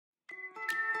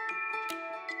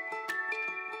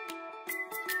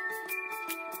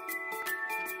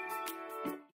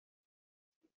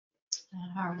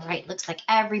All right, looks like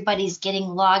everybody's getting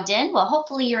logged in. Well,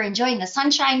 hopefully you're enjoying the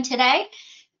sunshine today.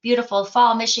 Beautiful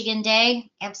fall Michigan day.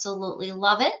 Absolutely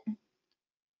love it.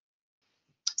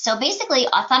 So basically,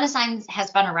 Authentisign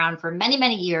has been around for many,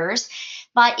 many years,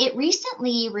 but it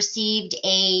recently received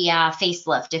a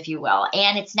facelift, if you will,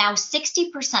 and it's now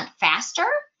 60% faster.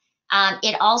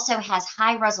 It also has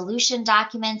high resolution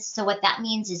documents. So what that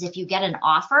means is if you get an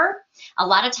offer, a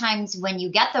lot of times when you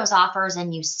get those offers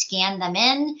and you scan them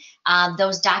in,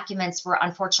 those documents were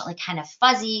unfortunately kind of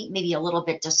fuzzy, maybe a little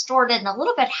bit distorted, and a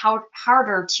little bit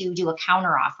harder to do a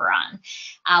counter offer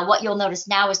on. What you'll notice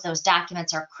now is those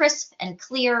documents are crisp and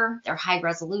clear, they're high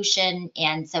resolution,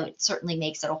 and so it certainly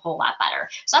makes it a whole lot better.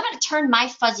 So I'm going to turn my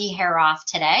fuzzy hair off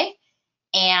today.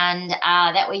 And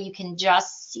that way you can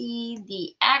just see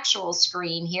the actual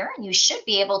screen here, and you should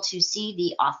be able to see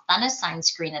the Authentisign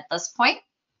screen at this point.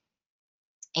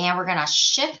 And we're going to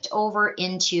shift over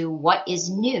into what is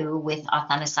new with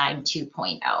Authentisign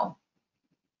 2.0.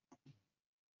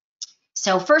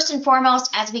 So first and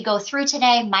foremost, as we go through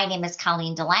today, my name is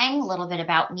Colleen Delange. A little bit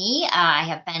about me. I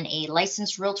have been a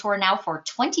licensed realtor now for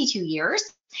 22 years.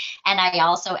 And I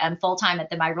also am full-time at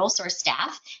the MiRealSource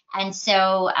staff. And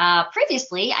so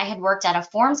previously I had worked at a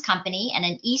forms company and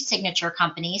an e-signature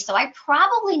company. So I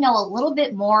probably know a little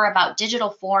bit more about digital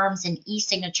forms and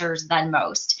e-signatures than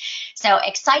most. So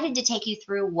excited to take you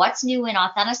through what's new in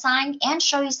Authentisign and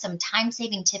show you some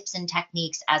time-saving tips and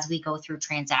techniques as we go through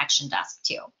Transaction Desk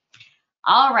too.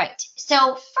 All right,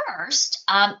 so first,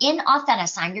 in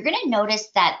Authentisign, you're going to notice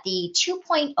that the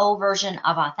 2.0 version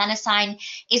of Authentisign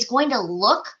is going to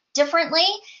look differently.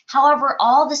 However,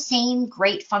 all the same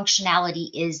great functionality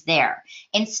is there.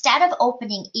 Instead of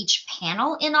opening each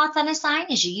panel in Authentisign,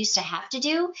 as you used to have to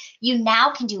do, you now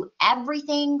can do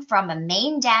everything from a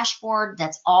main dashboard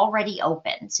that's already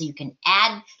open. So you can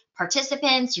add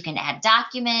participants, you can add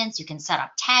documents, you can set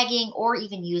up tagging, or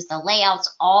even use the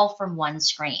layouts all from one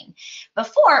screen.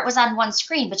 Before it was on one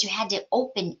screen, but you had to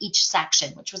open each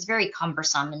section, which was very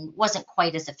cumbersome and wasn't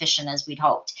quite as efficient as we'd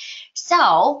hoped.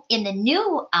 So in the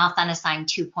new Authentisign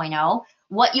 2.0,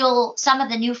 some of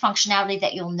the new functionality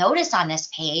that you'll notice on this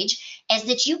page is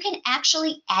that you can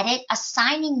actually edit a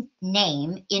signing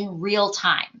name in real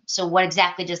time. So what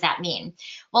exactly does that mean?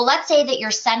 Well, let's say that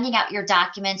you're sending out your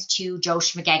documents to Joe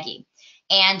Schmagegi,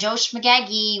 and Joe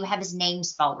Schmagegi, you have his name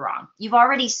spelled wrong. You've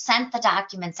already sent the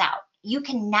documents out. You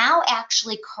can now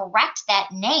actually correct that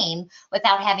name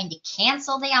without having to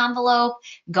cancel the envelope,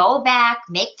 go back,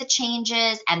 make the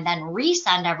changes, and then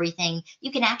resend everything.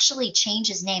 You can actually change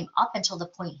his name up until the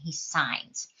point he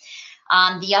signs.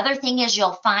 The other thing is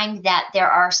you'll find that there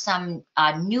are some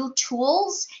new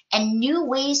tools and new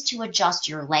ways to adjust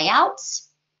your layouts.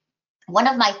 One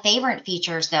of my favorite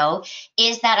features, though,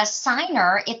 is that a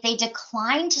signer, if they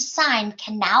decline to sign,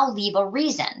 can now leave a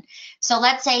reason. So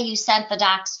let's say you sent the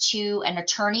docs to an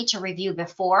attorney to review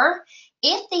before.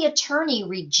 If the attorney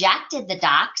rejected the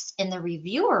docs in the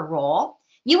reviewer role,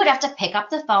 you would have to pick up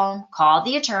the phone, call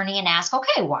the attorney, and ask,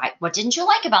 okay, what didn't you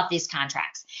like about these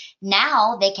contracts?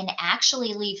 Now they can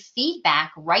actually leave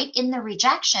feedback right in the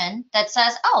rejection that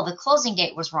says, oh, the closing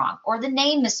date was wrong, or the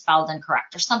name is spelled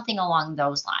incorrect, or something along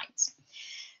those lines.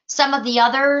 Some of the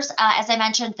others, as I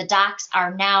mentioned, the docs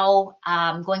are now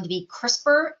going to be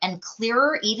crisper and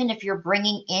clearer. Even if you're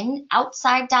bringing in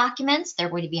outside documents, they're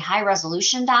going to be high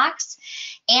resolution docs.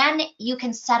 And you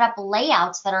can set up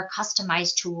layouts that are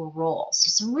customized to a role. So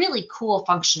some really cool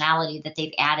functionality that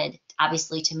they've added,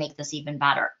 obviously, to make this even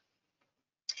better.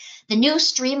 The new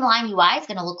streamlined UI is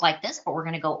going to look like this, but we're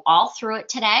going to go all through it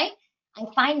today. I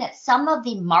find that some of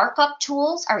the markup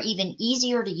tools are even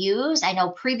easier to use. I know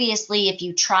previously if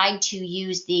you tried to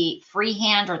use the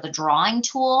freehand or the drawing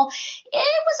tool,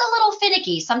 it was a little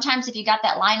finicky. Sometimes if you got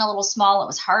that line a little small, it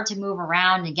was hard to move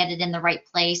around and get it in the right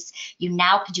place. You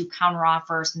now can do counter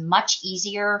offers much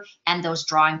easier, and those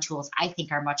drawing tools I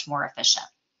think are much more efficient.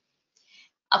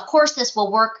 Of course, this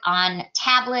will work on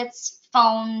tablets,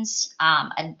 phones,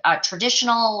 a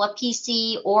traditional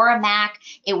PC or a Mac.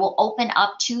 It will open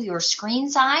up to your screen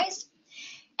size.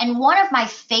 And one of my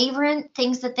favorite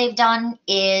things that they've done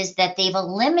is that they've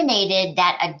eliminated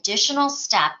that additional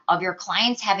step of your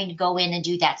clients having to go in and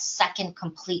do that second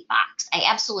complete box. I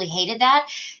absolutely hated that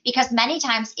because many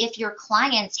times if your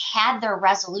clients had their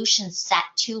resolution set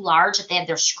too large, if they had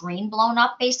their screen blown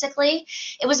up basically,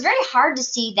 it was very hard to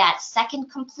see that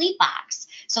second complete box.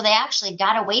 So they actually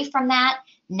got away from that.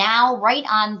 Now, right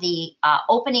on the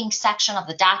opening section of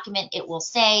the document, it will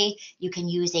say you can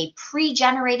use a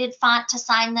pre-generated font to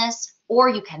sign this, or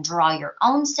you can draw your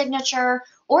own signature,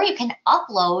 or you can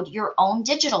upload your own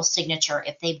digital signature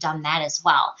if they've done that as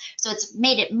well. So it's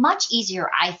made it much easier,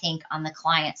 I think, on the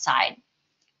client side.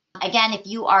 Again, if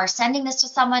you are sending this to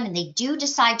someone and they do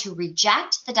decide to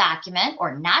reject the document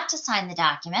or not to sign the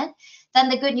document, then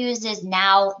the good news is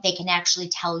now they can actually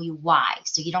tell you why.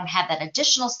 So you don't have that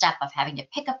additional step of having to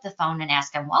pick up the phone and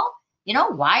ask them, well, you know,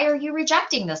 why are you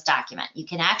rejecting this document? You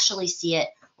can actually see it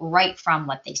right from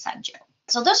what they send you.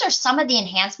 So those are some of the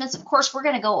enhancements. Of course, we're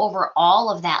going to go over all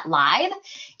of that live.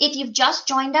 If you've just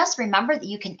joined us, remember that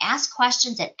you can ask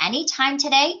questions at any time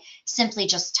today. Simply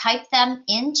just type them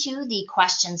into the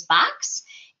questions box.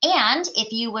 And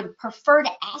if you would prefer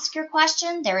to ask your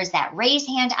question, there is that raise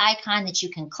hand icon that you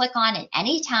can click on at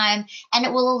any time, and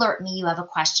it will alert me you have a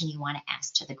question you want to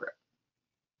ask to the group.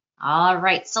 All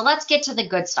right, so let's get to the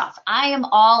good stuff. I am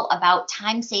all about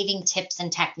time-saving tips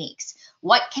and techniques.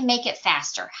 What can make it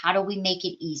faster? How do we make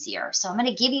it easier? So I'm going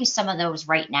to give you some of those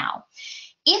right now.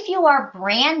 If you are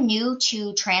brand new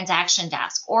to Transaction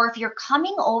Desk, or if you're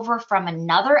coming over from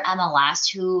another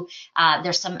MLS who,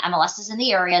 there's some MLSs in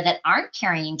the area that aren't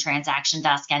carrying Transaction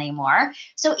Desk anymore.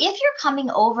 So if you're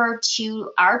coming over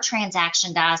to our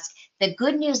Transaction Desk, the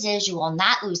good news is you will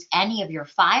not lose any of your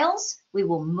files. We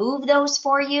will move those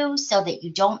for you so that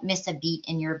you don't miss a beat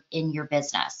in your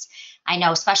business. I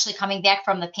know, especially coming back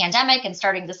from the pandemic and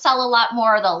starting to sell a lot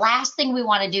more, the last thing we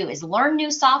want to do is learn new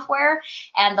software,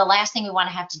 and the last thing we want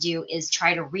to have to do is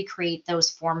try to recreate those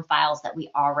form files that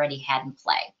we already had in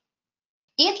play.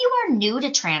 If you are new to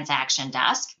Transaction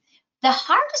Desk, the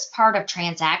hardest part of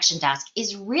Transaction Desk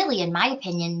is really, in my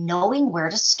opinion, knowing where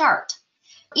to start.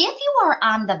 If you are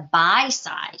on the buy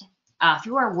side, if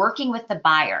you are working with the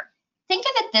buyer, think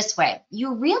of it this way.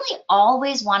 You really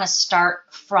always want to start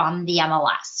from the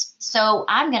MLS. So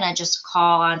I'm going to just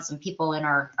call on some people in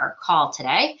our call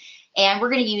today, and we're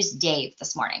going to use Dave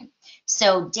this morning.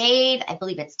 So Dave, I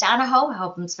believe it's Donahoe. I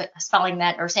hope I'm spelling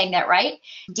that or saying that right.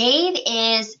 Dave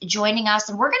is joining us,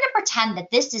 and we're going to pretend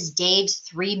that this is Dave's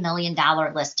 $3 million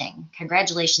listing.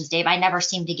 Congratulations, Dave. I never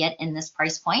seem to get in this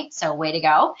price point, so way to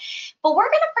go. But we're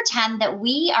going to pretend that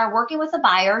we are working with a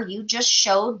buyer. You just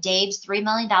showed Dave's $3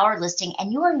 million listing,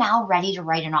 and you are now ready to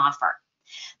write an offer.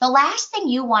 The last thing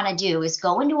you want to do is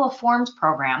go into a forms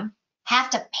program, have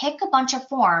to pick a bunch of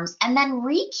forms, and then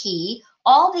rekey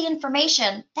all the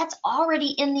information that's already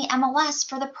in the MLS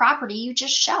for the property you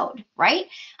just showed, right?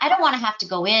 I don't want to have to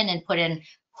go in and put in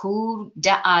who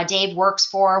Dave works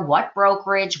for, what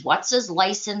brokerage, what's his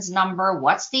license number,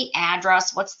 what's the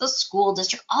address, what's the school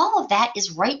district. All of that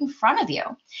is right in front of you.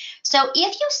 So if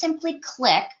you simply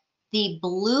click the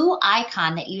blue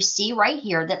icon that you see right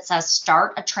here that says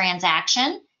start a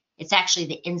transaction, it's actually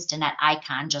the Instanet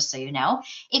icon, just so you know.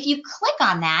 If you click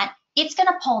on that, it's going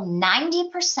to pull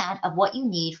 90% of what you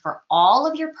need for all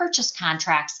of your purchase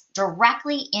contracts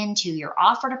directly into your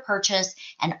offer to purchase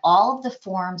and all of the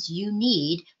forms you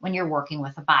need when you're working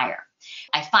with a buyer.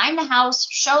 I find the house,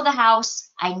 show the house.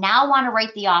 I now want to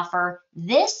write the offer.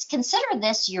 Consider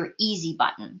this your easy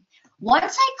button.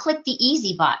 Once I click the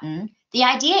easy button, the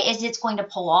idea is it's going to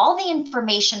pull all the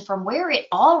information from where it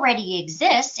already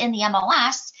exists in the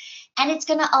MLS, and it's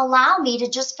going to allow me to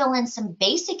just fill in some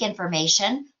basic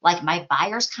information like my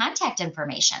buyer's contact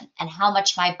information and how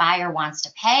much my buyer wants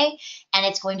to pay, and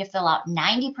it's going to fill out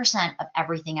 90% of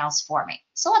everything else for me.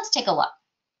 So let's take a look.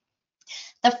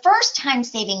 The first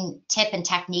time-saving tip and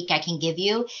technique I can give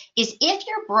you is if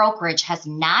your brokerage has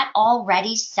not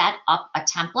already set up a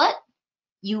template,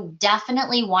 you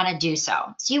definitely want to do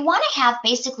so. So you want to have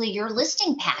basically your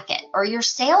listing packet or your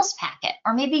sales packet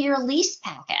or maybe your lease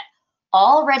packet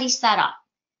already set up.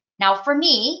 Now for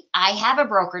me, I have a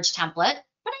brokerage template,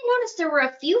 but I noticed there were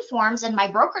a few forms in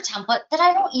my broker template that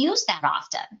I don't use that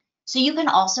often. So you can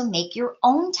also make your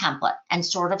own template and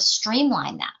sort of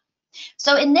streamline that.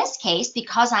 So in this case,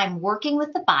 because I'm working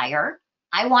with the buyer,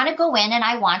 I want to go in and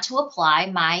I want to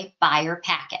apply my buyer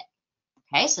packet.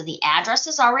 Okay, so the address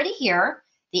is already here.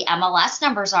 The MLS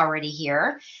number is already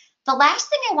here. The last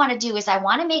thing I want to do is I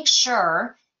want to make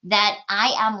sure that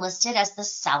I am listed as the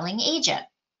selling agent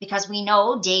because we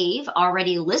know Dave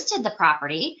already listed the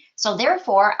property. So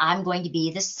therefore, I'm going to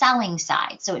be the selling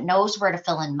side. So it knows where to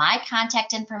fill in my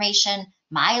contact information,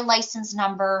 my license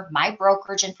number, my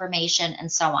brokerage information, and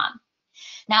so on.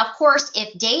 Now, of course,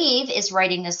 if Dave is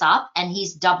writing this up and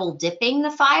he's double dipping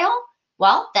the file,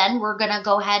 well, then we're going to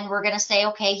go ahead and we're going to say,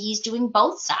 okay, he's doing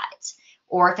both sides.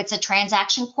 Or if it's a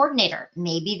transaction coordinator,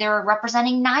 maybe they're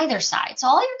representing neither side. So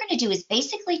all you're going to do is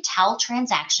basically tell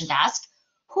Transaction Desk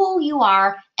who you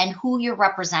are and who you're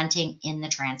representing in the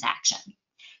transaction.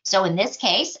 So in this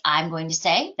case, I'm going to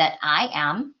say that I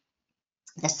am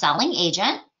the selling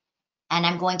agent, and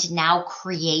I'm going to now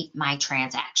create my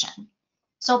transaction.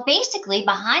 So basically,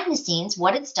 behind the scenes,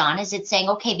 what it's done is it's saying,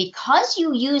 okay, because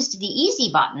you used the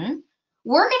easy button,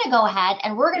 we're going to go ahead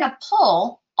and we're going to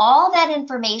pull all that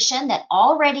information that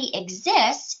already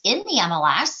exists in the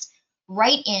MLS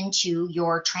right into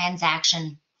your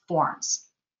transaction forms.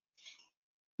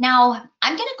 Now,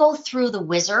 I'm going to go through the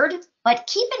wizard, but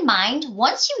keep in mind,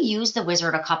 once you use the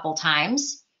wizard a couple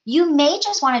times, you may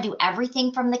just want to do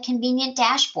everything from the convenient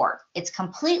dashboard. It's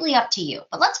completely up to you.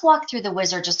 But let's walk through the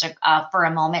wizard just for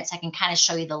a moment so I can kind of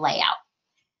show you the layout.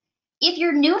 If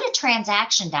you're new to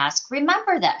Transaction Desk,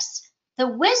 remember this. The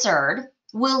wizard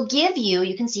will give you,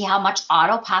 you can see how much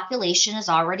auto population is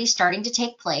already starting to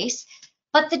take place,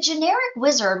 but the generic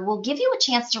wizard will give you a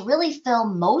chance to really fill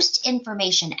most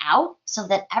information out so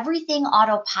that everything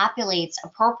auto populates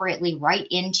appropriately right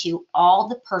into all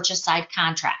the purchase side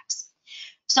contracts.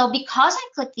 So because I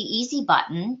clicked the easy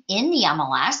button in the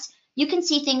MLS, you can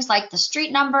see things like the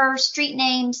street number, street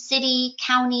name, city,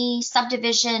 county,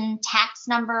 subdivision, tax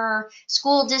number,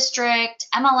 school district,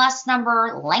 MLS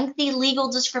number, lengthy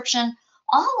legal description.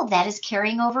 All of that is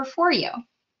carrying over for you.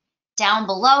 Down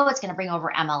below, it's going to bring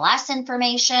over MLS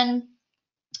information.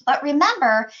 But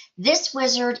remember, this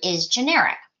wizard is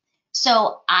generic.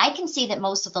 So I can see that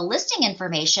most of the listing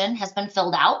information has been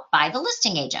filled out by the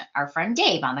listing agent, our friend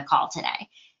Dave on the call today.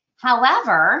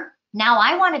 However, now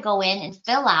I want to go in and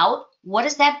fill out what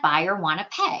does that buyer want to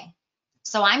pay.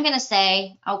 So I'm going to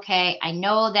say, okay, I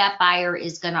know that buyer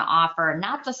is going to offer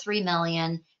not the $3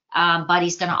 million, but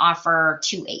he's going to offer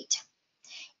 $2.8 million.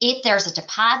 If there's a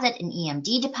deposit, an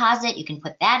EMD deposit, you can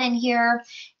put that in here.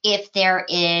 If there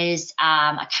is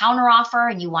a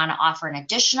counteroffer and you want to offer an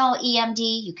additional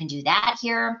EMD, you can do that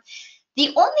here.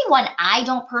 The only one I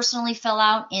don't personally fill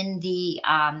out in the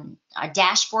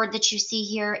dashboard that you see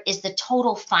here is the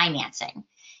total financing.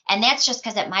 And that's just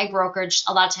because at my brokerage,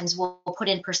 a lot of times we'll put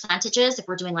in percentages if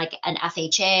we're doing like an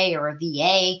FHA or a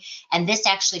VA, and this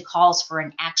actually calls for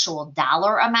an actual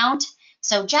dollar amount.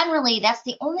 So generally, that's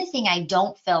the only thing I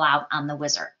don't fill out on the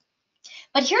wizard.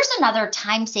 But here's another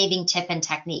time-saving tip and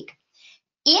technique.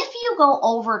 If you go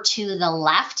over to the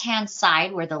left-hand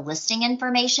side where the listing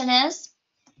information is,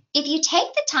 if you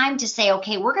take the time to say,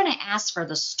 okay, we're going to ask for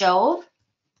the stove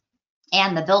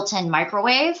and the built-in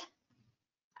microwave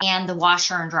and the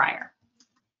washer and dryer.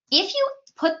 If you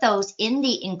put those in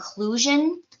the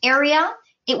inclusion area,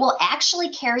 it will actually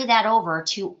carry that over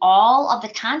to all of the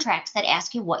contracts that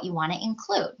ask you what you want to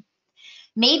include.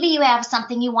 Maybe you have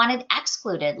something you wanted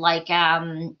excluded, like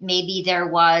maybe there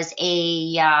was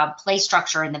a play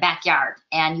structure in the backyard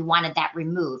and you wanted that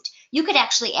removed. You could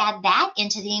actually add that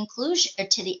into the inclusion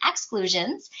to the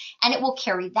exclusions, and it will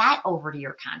carry that over to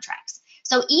your contracts.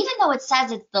 So even though it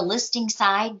says it's the listing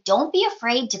side, don't be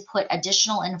afraid to put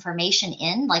additional information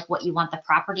in, like what you want the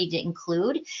property to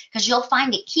include, because you'll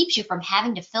find it keeps you from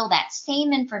having to fill that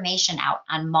same information out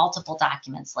on multiple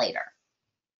documents later.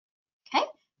 Okay,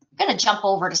 I'm going to jump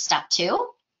over to step 2.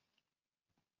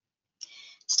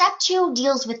 Step 2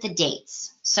 deals with the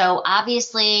dates. So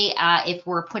obviously, if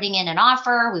we're putting in an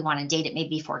offer, we want to date it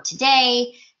maybe for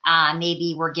today.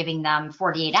 Maybe we're giving them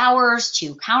 48 hours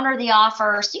to counter the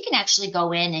offer. So you can actually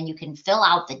go in and you can fill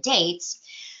out the dates.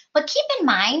 But keep in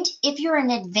mind, if you're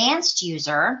an advanced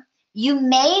user, you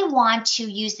may want to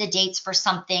use the dates for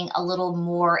something a little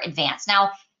more advanced.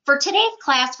 Now, for today's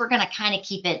class, we're going to kind of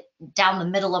keep it down the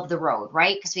middle of the road,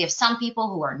 right? Because we have some people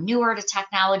who are newer to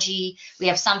technology. We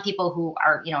have some people who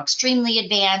are, extremely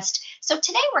advanced. So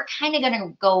today we're kind of going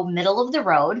to go middle of the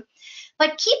road.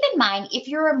 But keep in mind, if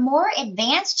you're a more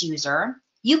advanced user,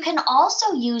 you can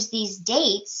also use these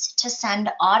dates to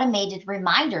send automated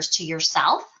reminders to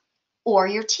yourself or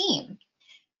your team.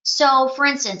 So for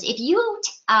instance, if you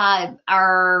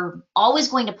are always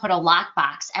going to put a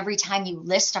lockbox every time you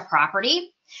list a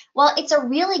property, well, it's a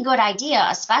really good idea,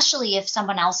 especially if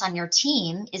someone else on your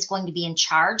team is going to be in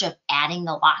charge of adding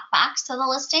the lockbox to the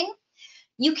listing.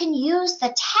 You can use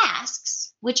the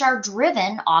tasks, which are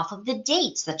driven off of the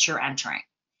dates that you're entering.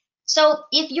 So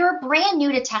if you're brand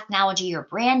new to technology or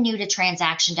brand new to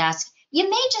Transaction Desk, you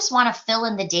may just want to fill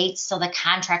in the dates so the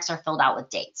contracts are filled out with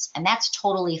dates, and that's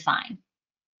totally fine.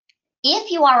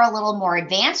 If you are a little more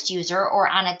advanced user or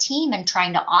on a team and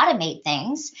trying to automate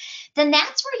things, then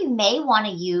that's where you may want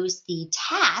to use the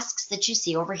tasks that you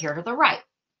see over here to the right.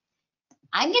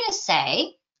 I'm going to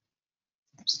say,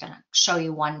 I'm just going to show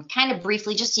you one kind of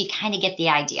briefly just so you kind of get the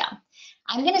idea.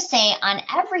 I'm going to say on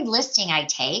every listing I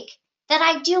take that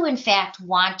I do in fact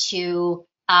want to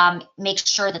make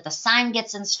sure that the sign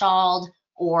gets installed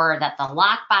or that the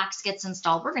lockbox gets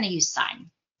installed. We're going to use sign.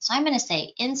 So I'm going to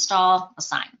say install a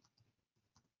sign.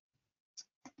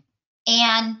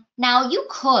 And now you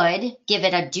could give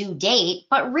it a due date,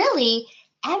 but really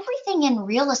everything in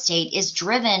real estate is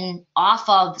driven off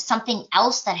of something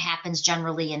else that happens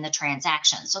generally in the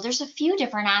transaction. So there's a few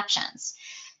different options.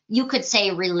 You could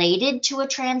say related to a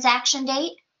transaction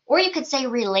date, or you could say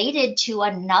related to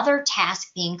another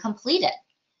task being completed.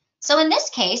 So in this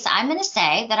case, I'm going to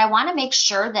say that I want to make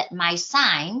sure that my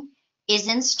sign is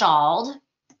installed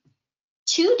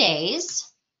 2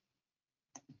 days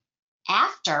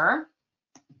after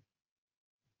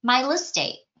my list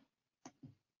date.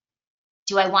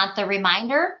 Do I want the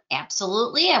reminder?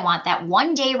 Absolutely. I want that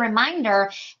 1-day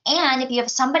reminder. And if you have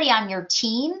somebody on your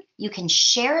team, you can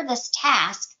share this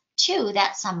task to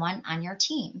that someone on your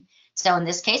team. So in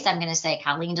this case, I'm going to say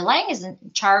Colleen Delange is in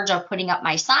charge of putting up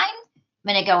my sign.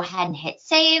 I'm going to go ahead and hit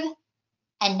save.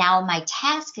 And now my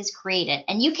task is created.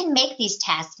 And you can make these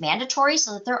tasks mandatory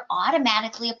so that they're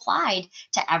automatically applied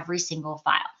to every single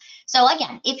file. So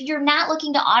again, if you're not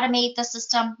looking to automate the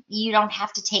system, you don't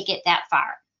have to take it that far.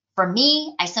 For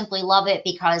me, I simply love it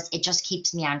because it just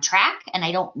keeps me on track and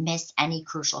I don't miss any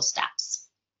crucial steps.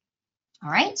 All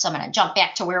right, so I'm going to jump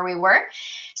back to where we were.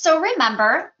 So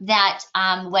remember that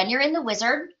when you're in the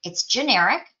wizard, it's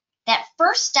generic. That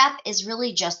first step is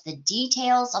really just the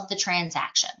details of the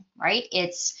transaction, right?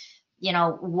 It's, you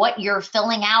know, what you're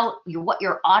filling out, what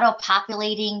you're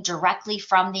auto-populating directly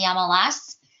from the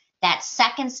MLS. That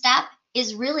second step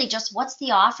is really just what's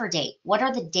the offer date? What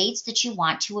are the dates that you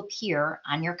want to appear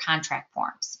on your contract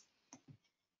forms?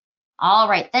 All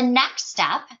right, the next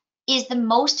step is the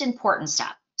most important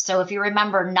step. So if you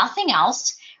remember nothing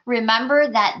else, remember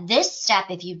that this step,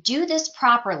 if you do this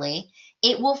properly,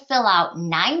 it will fill out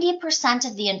 90%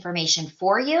 of the information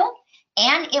for you,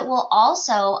 and it will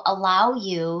also allow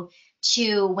you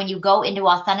to, when you go into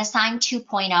Authentisign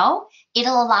 2.0,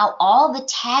 it'll allow all the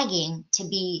tagging to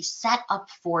be set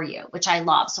up for you, which I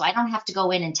love. So I don't have to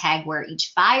go in and tag where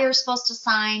each buyer is supposed to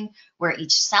sign, where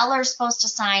each seller is supposed to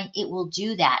sign. It will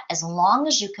do that as long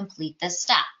as you complete this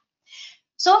step.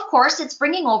 So of course, it's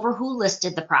bringing over who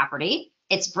listed the property.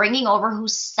 It's bringing over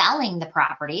who's selling the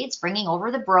property. It's bringing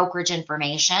over the brokerage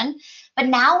information. But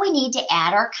now we need to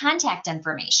add our contact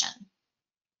information.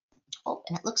 Oh,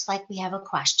 and it looks like we have a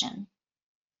question.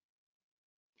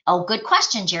 Oh, good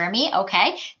question, Jeremy.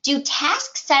 Okay. Do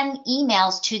tasks send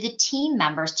emails to the team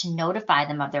members to notify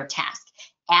them of their task?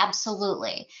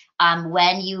 Absolutely.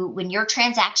 When your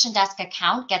Transaction Desk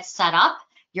account gets set up,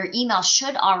 your email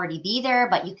should already be there,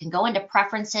 but you can go into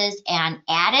preferences and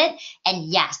add it. And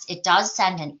yes, it does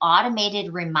send an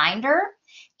automated reminder,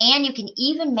 and you can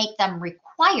even make them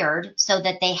required so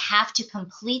that they have to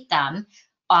complete them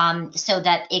so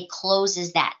that it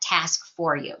closes that task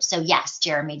for you. So yes,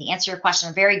 Jeremy, to answer your question,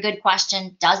 a very good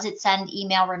question. Does it send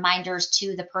email reminders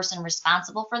to the person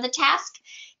responsible for the task?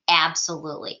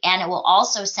 Absolutely. And it will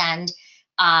also send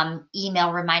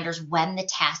email reminders when the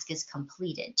task is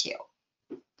completed too.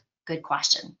 Good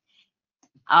question.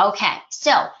 Okay,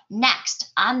 so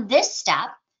next on this step,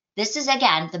 this is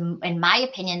again, in my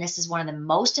opinion, this is one of the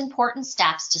most important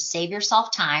steps to save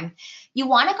yourself time. You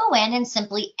want to go in and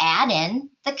simply add in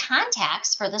the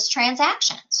contacts for this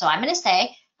transaction. So I'm going to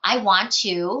say,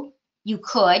 you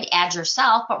could add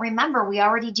yourself, but remember, we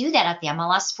already do that at the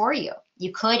MLS for you.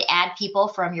 You could add people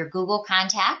from your Google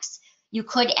contacts. You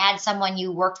could add someone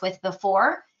you worked with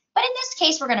before. But in this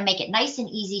case, we're going to make it nice and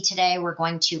easy today. We're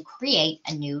going to create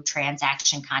a new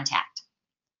transaction contact.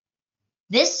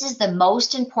 This is the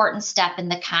most important step in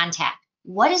the contact.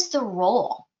 What is the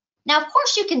role? Now, of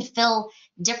course, you can fill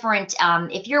different,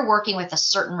 if you're working with a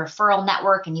certain referral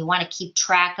network and you want to keep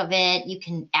track of it, you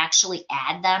can actually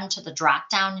add them to the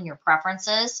dropdown in your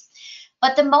preferences.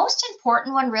 But the most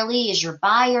important one really is your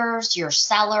buyers, your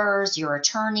sellers, your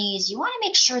attorneys. You want to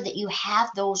make sure that you have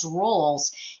those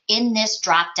roles in this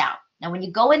dropdown. Now, when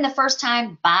you go in the first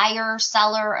time, buyer,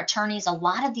 seller, attorneys, a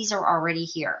lot of these are already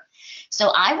here. So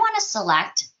I want to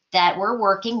select that we're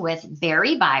working with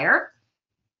Barry Buyer.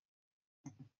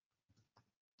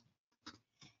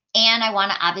 And I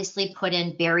want to obviously put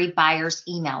in Barry Buyer's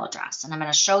email address. And I'm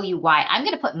going to show you why. I'm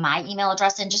going to put my email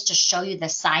address in just to show you the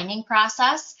signing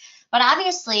process. But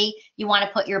obviously, you want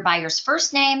to put your buyer's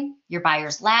first name, your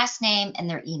buyer's last name, and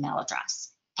their email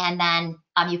address. And then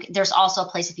there's also a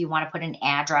place if you want to put an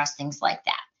address, things like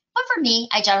that. But for me,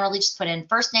 I generally just put in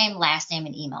first name, last name,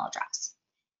 and email address.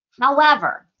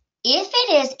 However, if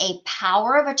it is a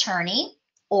power of attorney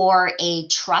or a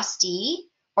trustee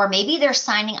or maybe they're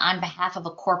signing on behalf of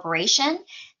a corporation.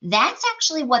 That's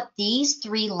actually what these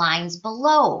 3 lines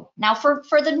below. Now, for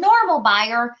the normal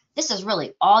buyer, this is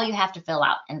really all you have to fill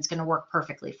out, and it's going to work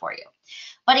perfectly for you.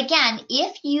 But again,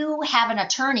 if you have an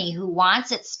attorney who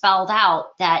wants it spelled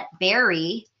out that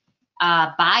Barry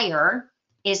buyer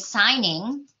is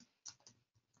signing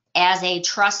as a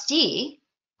trustee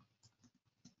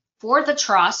for the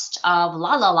trust of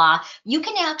la la la, you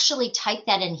can actually type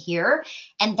that in here,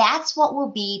 and that's what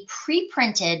will be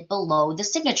pre-printed below the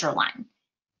signature line.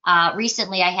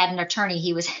 Recently, I had an attorney,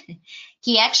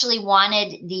 he actually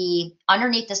wanted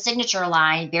underneath the signature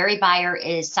line, Barry Buyer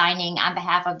is signing on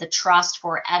behalf of the trust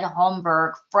for Ed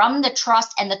Holmberg from the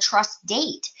trust and the trust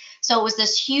date. So it was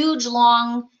this huge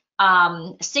long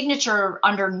signature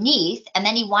underneath, and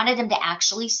then he wanted him to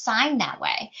actually sign that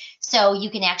way. So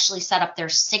you can actually set up their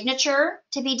signature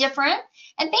to be different.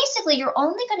 And basically, you're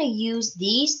only going to use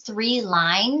these 3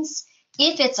 lines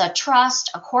if it's a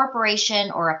trust, a corporation,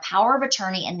 or a power of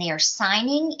attorney, and they are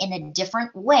signing in a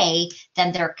different way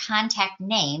than their contact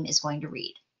name is going to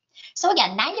read. So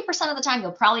again, 90% of the time,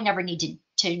 you'll probably never need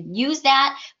to use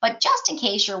that, but just in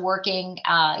case you're working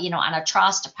on a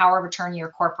trust, a power of attorney, or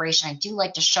corporation, I do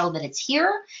like to show that it's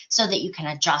here so that you can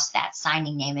adjust that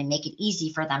signing name and make it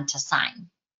easy for them to sign.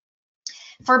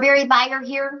 For Barry Buyer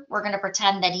here, we're going to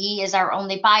pretend that he is our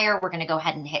only buyer. We're going to go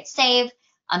ahead and hit save.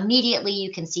 Immediately,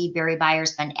 you can see Barry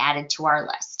Buyer's been added to our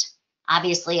list.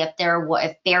 Obviously, if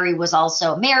Barry was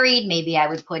also married, maybe I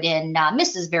would put in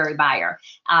Mrs. Barry Buyer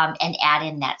and add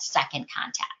in that second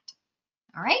contact.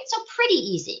 All right, so pretty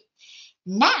easy.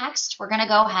 Next, we're going to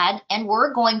go ahead and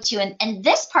we're going to, and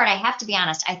this part, I have to be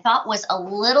honest, I thought was a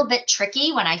little bit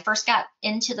tricky when I first got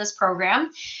into this program.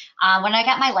 When I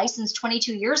got my license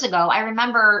 22 years ago, I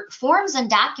remember forms and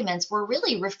documents were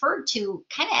really referred to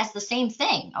kind of as the same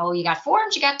thing. Oh, you got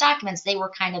forms, you got documents, they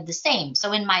were kind of the same.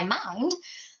 So in my mind,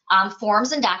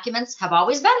 forms and documents have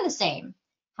always been the same.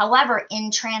 However,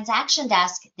 in Transaction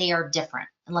Desk, they are different.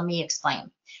 And let me explain.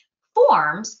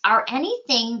 Forms are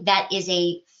anything that is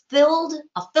a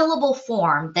fillable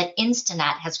form that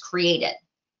Instinet has created.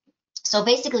 So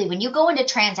basically, when you go into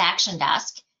Transaction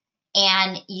Desk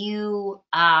and you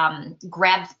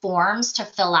grab forms to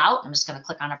fill out, I'm just going to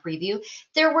click on a preview,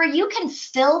 there where you can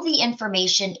fill the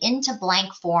information into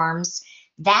blank forms,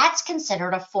 that's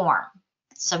considered a form.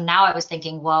 So now I was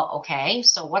thinking, well, okay,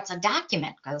 so what's a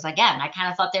document? Because again, I kind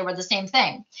of thought they were the same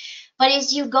thing. But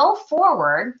as you go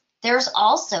forward, there's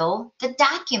also the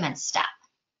document step.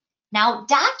 Now,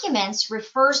 documents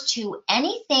refers to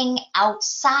anything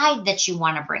outside that you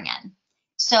want to bring in.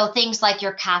 So things like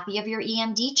your copy of your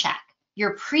EMD check,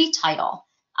 your pre-title,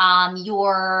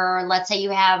 let's say you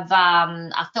have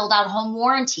a filled out home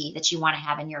warranty that you want to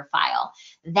have in your file.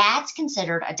 That's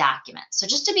considered a document. So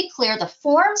just to be clear, the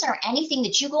forms are anything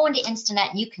that you go into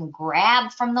Instinet and you can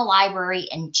grab from the library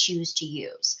and choose to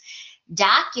use.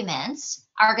 Documents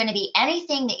are going to be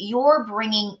anything that you're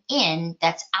bringing in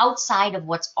that's outside of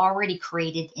what's already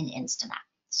created in Instinet.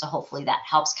 So hopefully that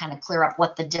helps kind of clear up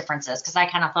what the difference is, because I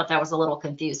kind of thought that was a little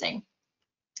confusing.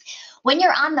 When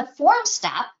you're on the form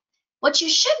step, what you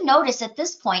should notice at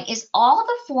this point is all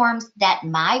the forms that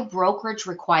my brokerage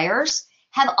requires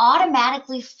have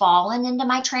automatically fallen into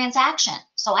my transaction.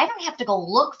 So I don't have to go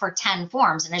look for 10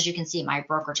 forms. And as you can see, my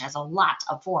brokerage has a lot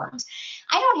of forms.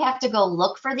 I don't have to go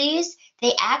look for these.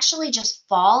 They actually just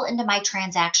fall into my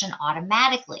transaction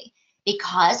automatically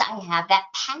because I have that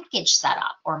package set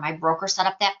up, or my broker set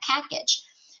up that package.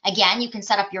 Again, you can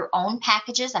set up your own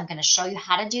packages. I'm going to show you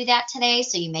how to do that today.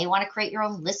 So you may want to create your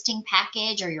own listing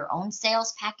package or your own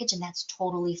sales package, and that's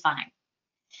totally fine.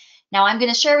 Now I'm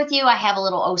going to share with you, I have a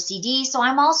little OCD, so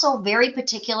I'm also very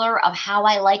particular of how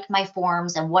I like my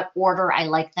forms and what order I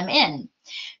like them in.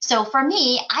 So for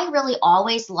me, I really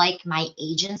always like my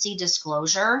agency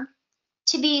disclosure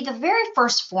to be the very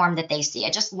first form that they see. I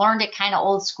just learned it kind of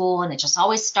old school and it just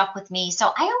always stuck with me. So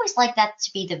I always like that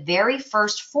to be the very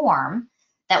first form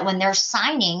that when they're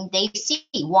signing, they see.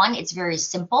 One, it's very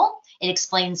simple. It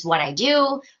explains what I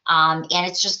do, and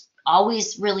it's just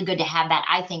always really good to have that,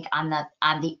 I think, on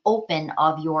the open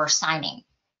of your signing.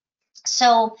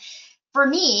 So for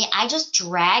me, I just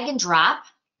drag and drop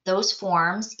those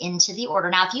forms into the order.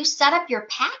 Now, if you set up your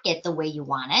packet the way you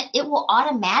want it, it will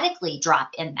automatically drop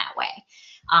in that way.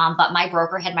 But my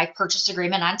broker had my purchase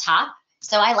agreement on top,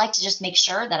 so I like to just make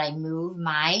sure that I move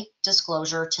my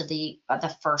disclosure to the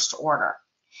first order.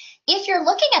 If you're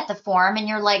looking at the form and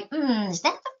you're like, is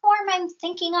that the form I'm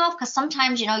thinking of? Because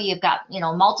sometimes, you've got,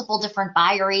 multiple different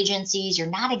buyer agencies. You're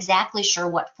not exactly sure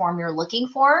what form you're looking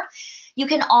for. You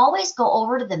can always go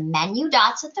over to the menu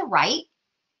dots at the right.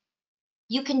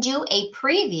 You can do a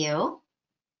preview,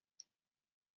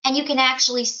 and you can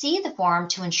actually see the form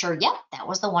to ensure, yep, that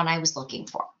was the one I was looking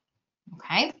for.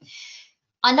 Okay.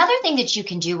 Another thing that you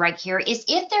can do right here is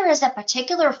if there is a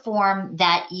particular form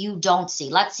that you don't see,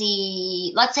 let's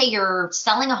say you're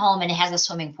selling a home and it has a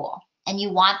swimming pool and you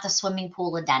want the swimming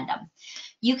pool addendum.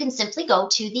 You can simply go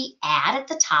to the ad at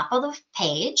the top of the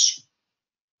page,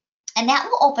 and that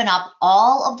will open up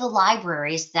all of the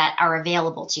libraries that are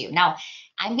available to you. Now,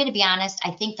 I'm going to be honest,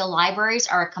 I think the libraries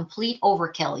are a complete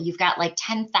overkill. You've got like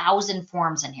 10,000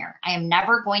 forms in here. I am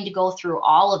never going to go through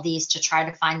all of these to try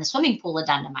to find the swimming pool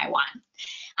addendum I want.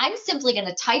 I'm simply going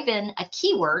to type in a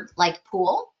keyword like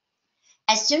pool.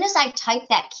 As soon as I type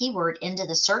that keyword into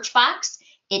the search box,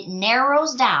 it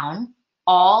narrows down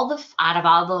out of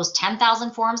all those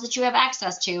 10,000 forms that you have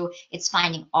access to, it's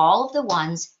finding all of the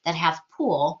ones that have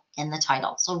pool in the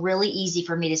title. So really easy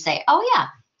for me to say, oh yeah,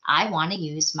 I want to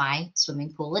use my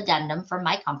swimming pool addendum from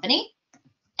my company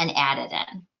and add it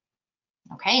in.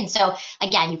 Okay, and so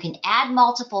again, you can add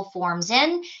multiple forms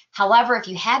in. However, if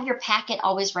you have your packet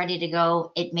always ready to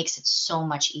go, it makes it so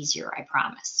much easier, I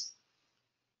promise.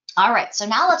 All right, so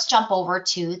now let's jump over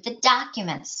to the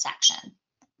documents section.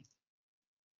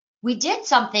 We did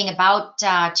something about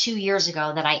 2 years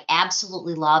ago that I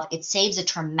absolutely love. It saves a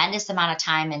tremendous amount of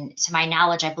time, and to my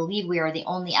knowledge, I believe we are the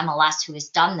only MLS who has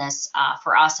done this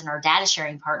for us and our data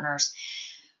sharing partners.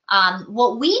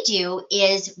 What we do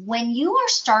is when you are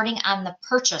starting on the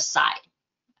purchase side,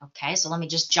 okay, so let me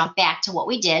just jump back to what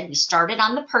we did. We started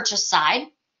on the purchase side.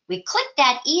 We clicked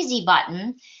that easy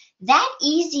button. That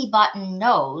easy button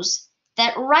knows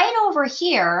that right over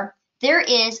here, there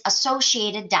is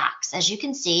associated docs. As you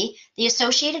can see, the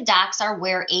associated docs are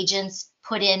where agents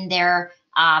put in their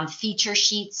feature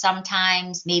sheets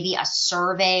sometimes, maybe a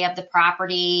survey of the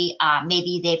property,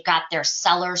 maybe they've got their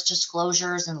seller's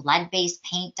disclosures and lead-based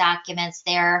paint documents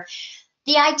there.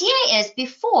 The idea is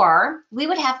before, we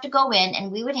would have to go in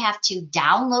and we would have to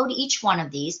download each one of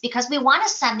these because we want to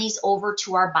send these over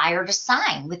to our buyer to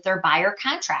sign with their buyer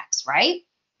contracts, right?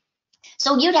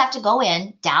 So you'd have to go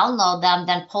in, download them,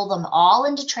 then pull them all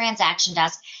into Transaction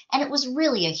Desk, and it was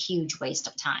really a huge waste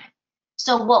of time.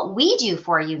 So what we do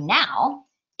for you now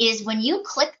is when you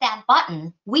click that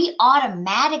button, we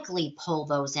automatically pull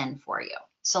those in for you.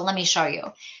 So let me show you.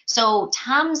 So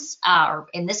Tom's, or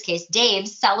in this case,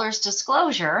 Dave's seller's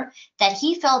disclosure that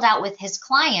he filled out with his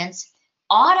clients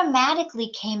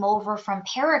automatically came over from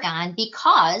Paragon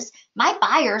because my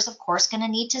buyer's, of course, going to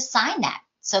need to sign that.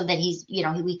 So that he's,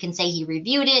 we can say he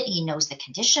reviewed it, he knows the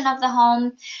condition of the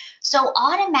home. So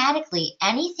automatically,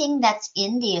 anything that's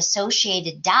in the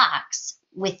associated docs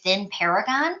within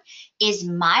Paragon is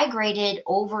migrated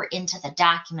over into the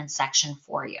document section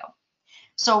for you.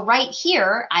 So right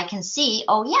here, I can see,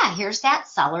 oh yeah, here's that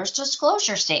seller's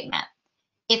disclosure statement.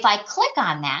 If I click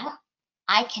on that,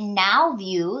 I can now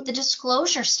view the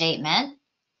disclosure statement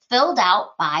filled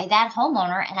out by that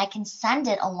homeowner, and I can send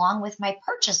it along with my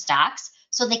purchase docs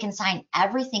so they can sign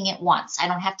everything at once. I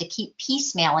don't have to keep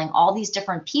piecemealing all these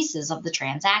different pieces of the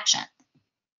transaction.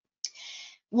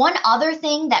 One other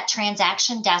thing that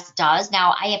Transaction Desk does,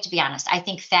 now I have to be honest, I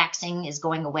think faxing is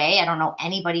going away. I don't know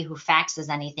anybody who faxes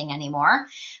anything anymore,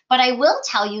 but I will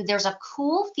tell you there's a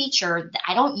cool feature that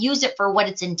I don't use it for what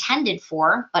it's intended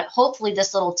for, but hopefully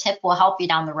this little tip will help you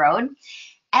down the road.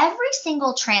 Every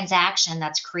single transaction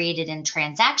that's created in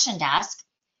Transaction Desk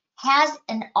has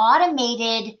an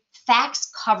automated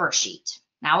fax cover sheet.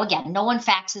 Now, again, no one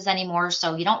faxes anymore,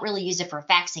 so you don't really use it for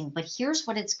faxing, but here's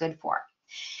what it's good for.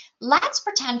 Let's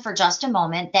pretend for just a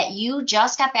moment that you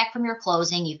just got back from your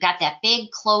closing. You've got that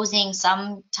big closing.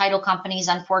 Some title companies,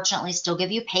 unfortunately, still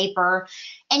give you paper,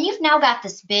 and you've now got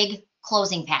this big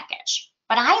closing package.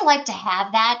 But I like to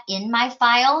have that in my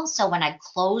file, so when I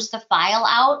close the file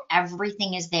out,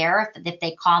 everything is there. If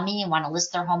they call me and want to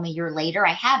list their home a year later,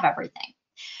 I have everything.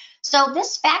 So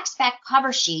this fax back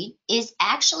cover sheet is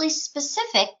actually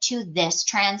specific to this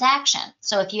transaction.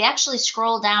 So if you actually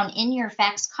scroll down in your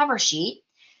fax cover sheet,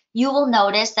 you will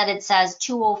notice that it says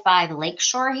 205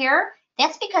 Lakeshore here.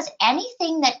 That's because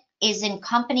anything that is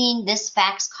accompanying this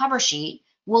fax cover sheet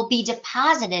will be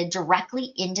deposited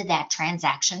directly into that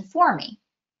transaction for me.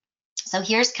 So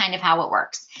here's kind of how it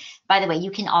works. By the way,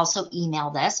 you can also email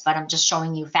this, but I'm just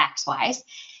showing you fax-wise.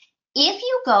 If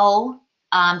you go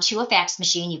to a fax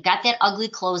machine, you've got that ugly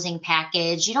closing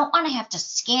package. You don't want to have to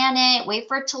scan it, wait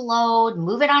for it to load,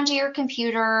 move it onto your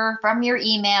computer from your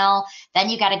email. Then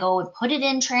you got to go and put it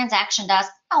in Transaction Desk.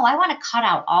 No, I want to cut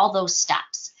out all those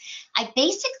steps. I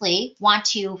basically want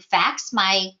to fax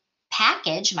my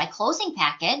package, my closing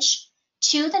package,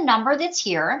 to the number that's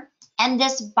here, And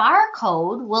this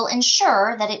barcode will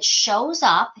ensure that it shows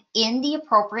up in the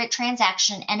appropriate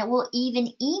transaction, and it will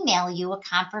even email you a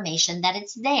confirmation that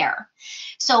it's there.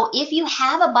 So if you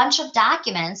have a bunch of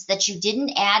documents that you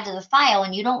didn't add to the file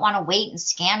and you don't want to wait and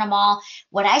scan them all,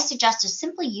 what I suggest is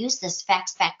simply use this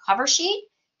fax back cover sheet,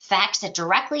 fax it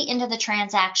directly into the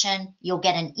transaction. You'll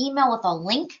get an email with a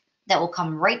link that will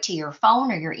come right to your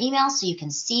phone or your email so you can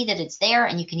see that it's there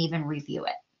and you can even review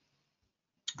it.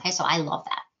 Okay, so I love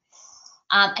that.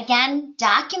 Again,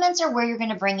 documents are where you're going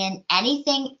to bring in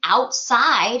anything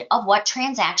outside of what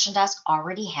Transaction Desk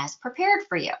already has prepared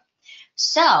for you.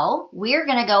 So we're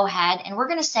going to go ahead and we're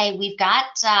going to say we've got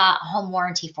a home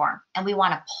warranty form and we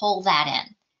want to pull that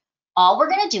in. All we're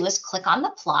going to do is click on the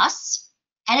plus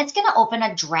and it's going to open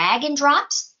a drag and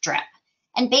drop strip.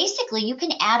 And basically you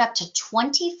can add up to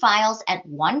 20 files at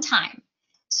one time.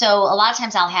 So a lot of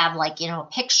times I'll have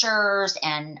pictures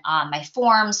and my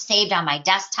forms saved on my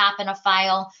desktop in a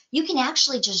file. You can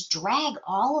actually just drag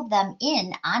all of them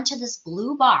in onto this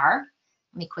blue bar.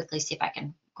 Let me quickly see if I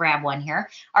can grab one here.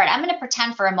 All right, I'm going to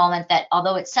pretend for a moment that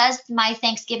although it says my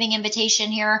Thanksgiving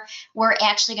invitation here, we're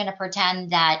actually going to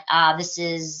pretend that this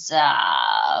is,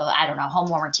 I don't know, home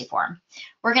warranty form.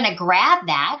 We're going to grab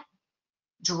that,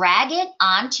 drag it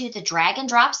onto the drag and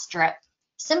drop strip,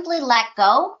 simply let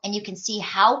go, and you can see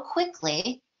how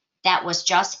quickly that was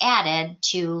just added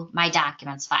to my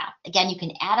documents file. Again, you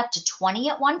can add up to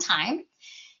 20 at one time.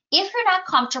 If you're not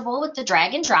comfortable with the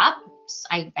drag and drop,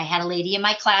 I had a lady in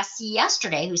my class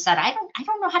yesterday who said, I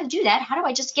don't know how to do that. How do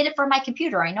I just get it from my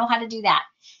computer? I know how to do that.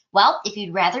 Well, if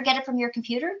you'd rather get it from your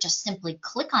computer, just simply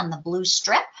click on the blue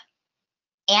strip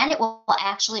and it will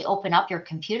actually open up your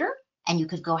computer and you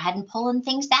could go ahead and pull in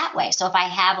things that way. So if I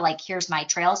have, like, here's my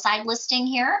Trailside listing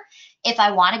here. If I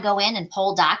want to go in and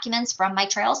pull documents from my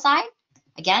Trailside,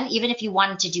 again, even if you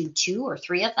wanted to do 2 or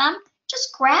 3 of them,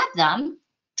 just grab them,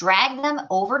 drag them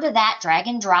over to that drag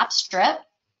and drop strip,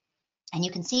 and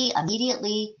you can see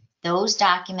immediately those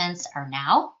documents are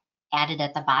now added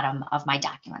at the bottom of my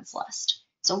documents list.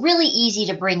 So really easy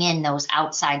to bring in those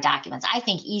outside documents. I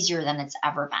think easier than it's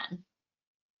ever been.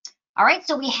 All right,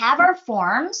 so we have our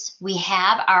forms, we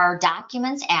have our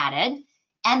documents added,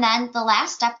 and then the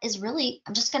last step is really,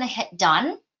 I'm just going to hit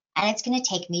done, and it's going to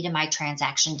take me to my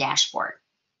transaction dashboard.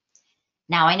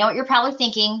 Now, I know what you're probably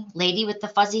thinking, lady with the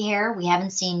fuzzy hair, we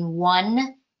haven't seen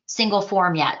one single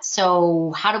form yet.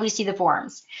 So how do we see the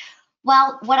forms?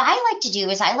 Well, what I like to do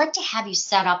is I like to have you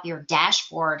set up your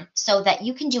dashboard so that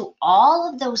you can do all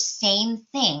of those same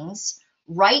things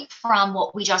right from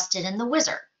what we just did in the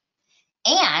wizard.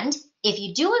 And if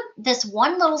you do this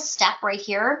one little step right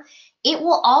here, it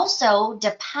will also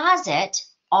deposit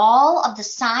all of the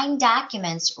signed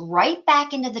documents right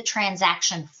back into the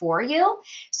transaction for you.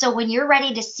 So when you're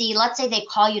ready to see, let's say they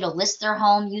call you to list their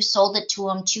home, you sold it to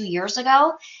them 2 years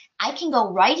ago, I can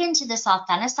go right into this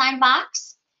Authentisign box.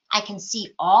 I can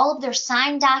see all of their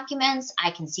signed documents.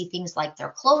 I can see things like their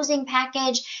closing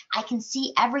package. I can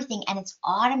see everything, and it's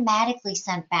automatically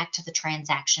sent back to the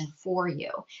transaction for you.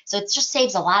 So it just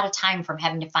saves a lot of time from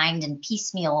having to find and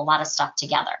piecemeal a lot of stuff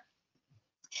together.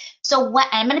 So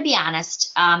I'm going to be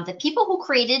honest, the people who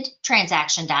created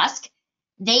Transaction Desk,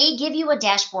 they give you a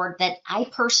dashboard that I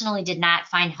personally did not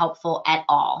find helpful at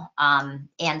all.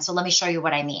 And so let me show you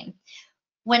what I mean.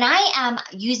 When I am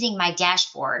using my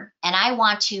dashboard and I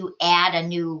want to add a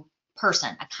new person,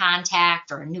 a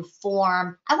contact or a new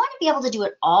form, I want to be able to do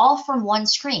it all from one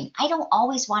screen. I don't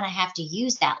always want to have to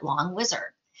use that long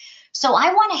wizard. So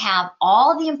I want to have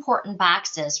all the important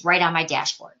boxes right on my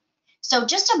dashboard. So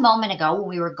just a moment ago when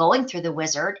we were going through the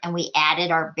wizard and we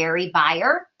added our Barry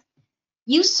buyer,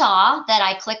 you saw that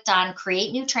I clicked on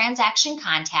Create New Transaction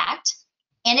Contact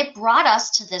and it brought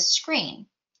us to this screen.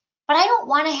 But I don't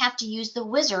want to have to use the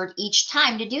wizard each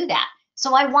time to do that.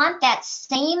 So I want that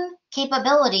same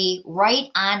capability right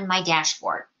on my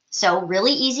dashboard. So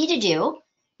really easy to do.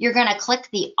 You're going to click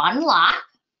the unlock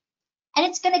and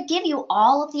it's going to give you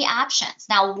all of the options.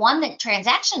 Now, one that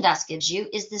Transaction Desk gives you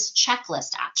is this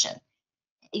checklist option.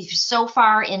 So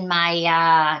far in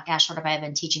my, gosh, what have I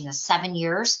been teaching this, 7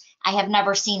 years? I have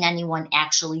never seen anyone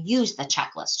actually use the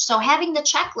checklist. So having the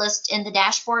checklist in the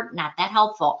dashboard, not that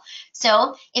helpful.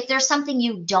 So if there's something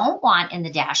you don't want in the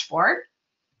dashboard,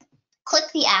 click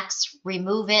the X,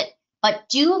 remove it, but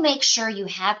do make sure you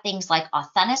have things like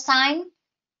Authentisign,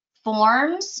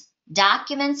 forms,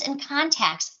 documents, and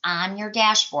contacts on your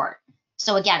dashboard.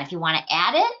 So again, if you want to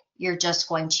add it, you're just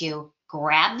going to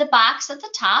grab the box at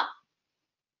the top,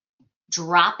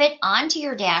 drop it onto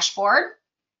your dashboard,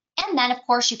 and then, of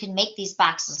course, you can make these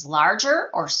boxes larger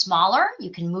or smaller.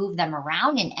 You can move them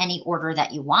around in any order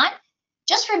that you want.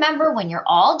 Just remember when you're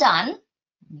all done,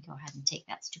 let me go ahead and take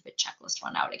that stupid checklist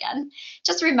one out again.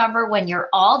 Just remember when you're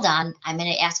all done, I'm going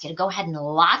to ask you to go ahead and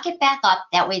lock it back up.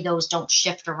 That way those don't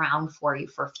shift around for you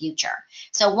for future.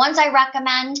 So ones I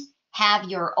recommend, have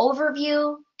your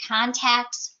overview,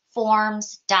 contacts,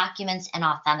 forms, documents, and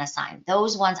Authentisign.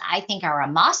 Those ones I think are a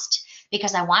must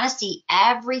because I want to see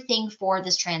everything for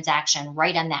this transaction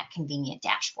right on that convenient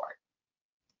dashboard.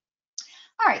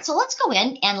 All right, so let's go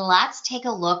in and let's take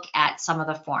a look at some of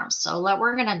the forms. So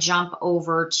we're going to jump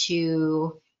over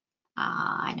to,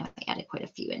 I know I added quite a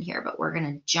few in here, but we're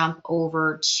going to jump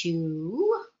over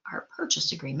to our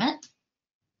purchase agreement.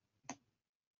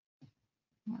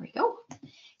 There we go.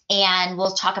 And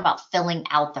we'll talk about filling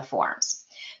out the forms.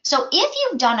 So if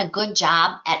you've done a good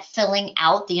job at filling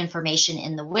out the information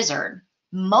in the wizard,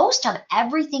 most of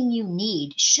everything you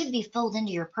need should be filled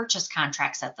into your purchase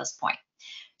contracts at this point.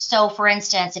 So for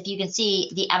instance, if you can see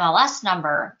the MLS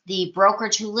number, the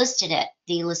brokerage who listed it,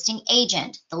 the listing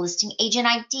agent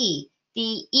ID,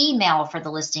 the email for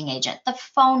the listing agent, the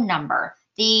phone number,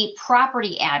 the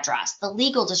property address, the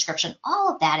legal description,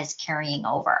 all of that is carrying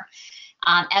over.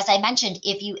 As I mentioned,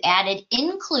 if you added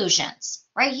inclusions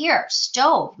right here,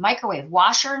 stove, microwave,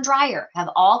 washer, and dryer have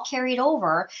all carried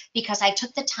over because I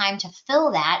took the time to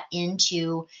fill that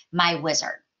into my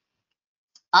wizard.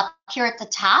 Up here at the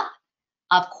top,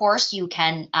 of course, you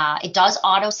can, it does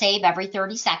auto save every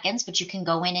 30 seconds, but you can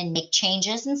go in and make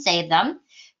changes and save them.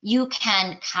 You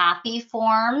can copy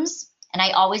forms, and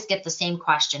I always get the same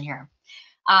question here.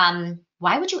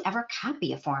 Why would you ever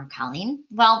copy a form, Colleen?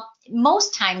 Well,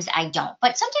 most times I don't,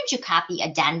 but sometimes you copy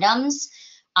addendums.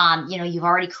 You know, you've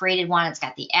already created one. It's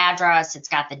got the address, it's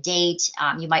got the date.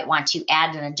 You might want to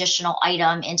add an additional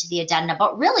item into the addendum,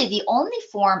 but really the only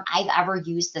form I've ever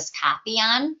used this copy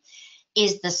on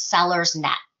is the seller's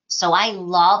net. So I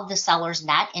love the seller's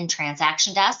net in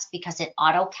Transaction Desk because it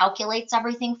auto calculates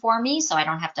everything for me, so I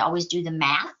don't have to always do the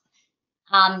math.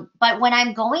 But when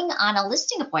I'm going on a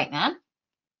listing appointment,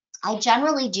 I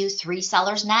generally do 3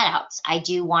 seller's net outs. I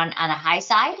do one on a high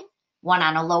side, one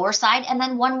on a lower side, and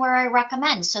then one where I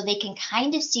recommend so they can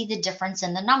kind of see the difference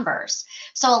in the numbers.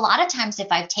 So a lot of times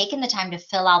if I've taken the time to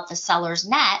fill out the seller's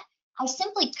net, I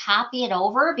simply copy it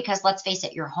over because let's face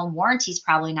it, your home warranty is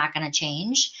probably not going to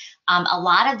change. A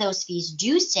lot of those fees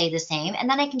do stay the same, and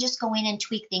then I can just go in and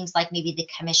tweak things like maybe the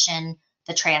commission,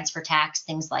 the transfer tax,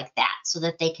 things like that, so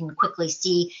that they can quickly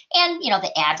see, and you know,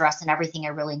 the address and everything I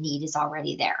really need is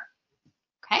already there.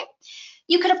 Okay.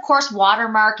 You could, of course,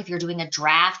 watermark if you're doing a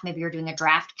draft. Maybe you're doing a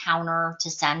draft counter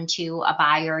to send to a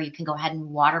buyer. You can go ahead and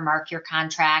watermark your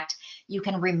contract. You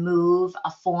can remove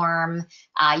a form.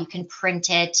 You can print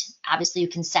it. Obviously, you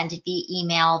can send it via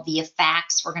email, via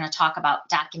fax. We're going to talk about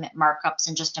document markups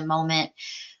in just a moment.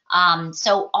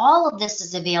 So all of this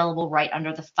is available right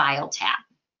under the File tab.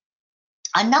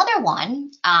 Another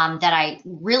one that I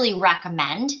really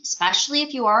recommend, especially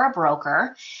if you are a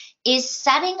broker, is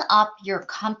setting up your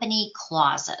company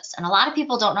clauses. And a lot of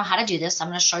people don't know how to do this. So I'm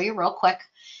going to show you real quick.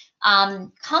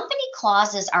 Company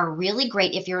clauses are really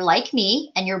great if you're like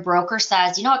me and your broker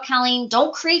says, you know what, Colleen,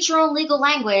 don't create your own legal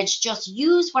language, just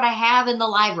use what I have in the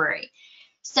library.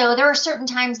 So there are certain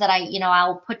times that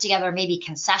I'll put together maybe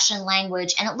concession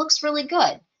language and it looks really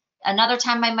good. Another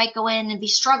time I might go in and be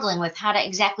struggling with how to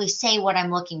exactly say what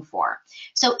I'm looking for.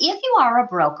 So if you are a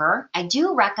broker, I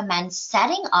do recommend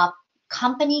setting up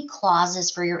company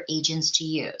clauses for your agents to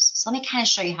use. So let me kind of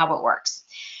show you how it works.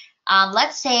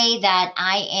 Let's say that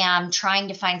I am trying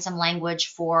to find some language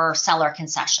for seller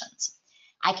concessions.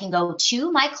 I can go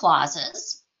to my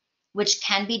clauses, which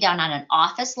can be done on an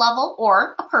office level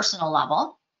or a personal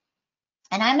level.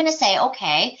 And I'm going to say,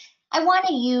 okay, I want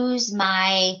to use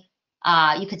my,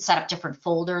 you could set up different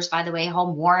folders, by the way,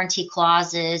 home warranty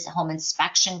clauses, home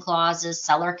inspection clauses,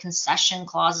 seller concession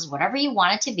clauses, whatever you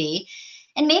want it to be.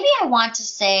 And maybe I want to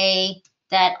say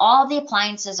that all the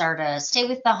appliances are to stay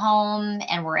with the home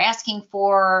and we're asking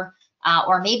for,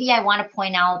 or maybe I want to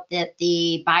point out that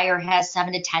the buyer has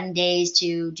 7 to 10 days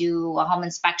to do a home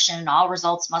inspection and all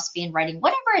results must be in writing,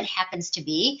 whatever it happens to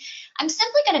be. I'm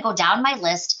simply going to go down my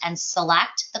list and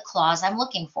select the clause I'm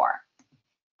looking for.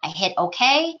 I hit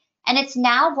OK, and it's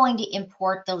now going to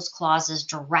import those clauses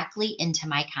directly into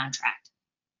my contract.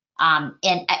 And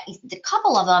a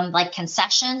couple of them, like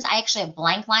concessions, I actually have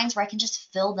blank lines where I can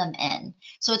just fill them in.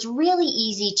 So it's really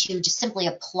easy to just simply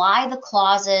apply the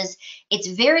clauses. It's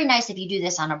very nice if you do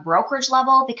this on a brokerage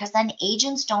level because then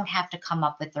agents don't have to come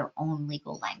up with their own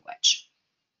legal language.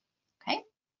 Okay.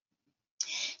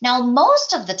 Now,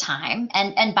 most of the time,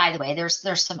 and by the way,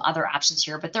 there's some other options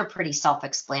here, but they're pretty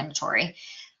self-explanatory.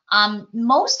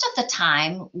 Most of the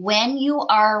time, when you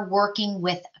are working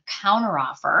with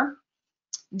counteroffer,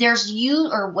 there's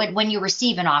when you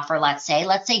receive an offer, let's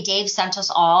say Dave sent us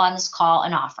all on this call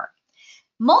an offer.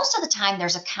 Most of the time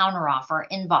there's a counteroffer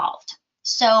involved.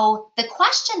 So the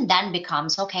question then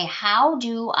becomes, okay, how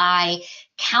do I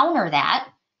counter that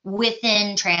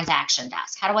within Transaction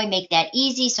Desk? How do I make that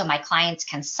easy so my clients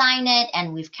can sign it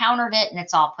and we've countered it and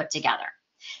it's all put together?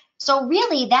 So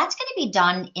really, that's going to be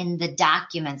done in the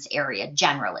documents area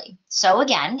generally. So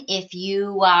again, if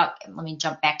you, let me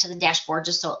jump back to the dashboard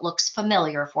just so it looks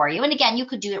familiar for you. And again, you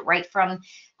could do it right from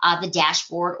the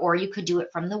dashboard, or you could do it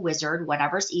from the wizard,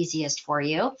 whatever's easiest for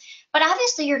you. But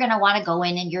obviously, you're going to want to go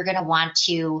in and you're going to want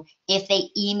to, if they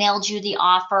emailed you the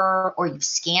offer or you've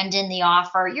scanned in the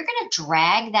offer, you're going to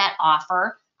drag that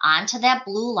offer onto that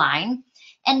blue line.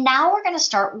 And now we're going to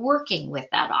start working with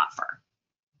that offer.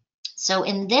 So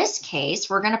in this case,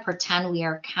 we're going to pretend we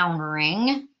are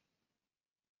countering.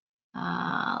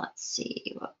 Let's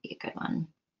see, what would be a good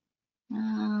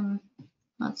one?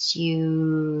 Let's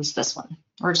use this one.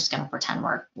 We're just going to pretend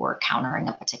we're countering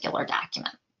a particular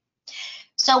document.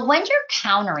 So when you're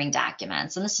countering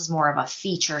documents, and this is more of a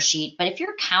feature sheet, but if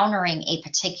you're countering a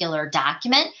particular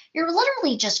document, you're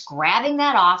literally just grabbing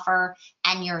that offer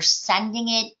and you're sending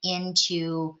it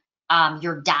into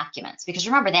your documents, because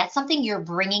remember, that's something you're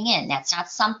bringing in. That's not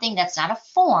something, that's not a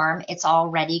form, it's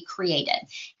already created.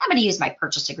 I'm going to use my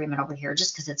purchase agreement over here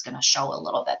just because it's going to show a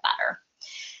little bit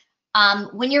better.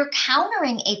 When you're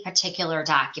countering a particular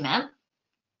document,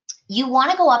 you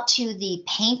want to go up to the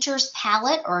painter's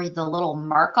palette or the little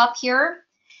markup here.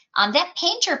 That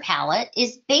painter palette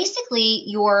is basically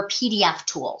your PDF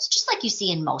tools, just like you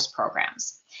see in most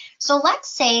programs. So let's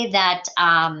say that,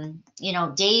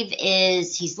 Dave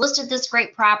he's listed this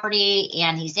great property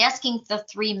and he's asking the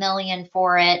 $3 million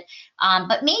for it,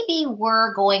 but maybe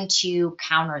we're going to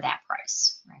counter that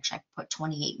price. Actually, I put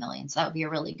 28 million, so that would be a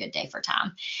really good day for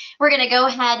Tom. We're going to go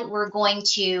ahead, we're going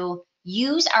to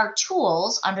use our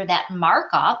tools under that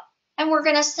markup, and we're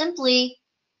going to simply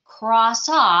cross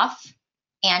off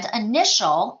and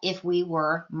initial if we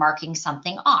were marking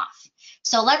something off.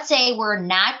 So let's say we're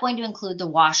not going to include the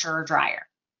washer or dryer.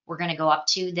 We're going to go up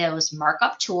to those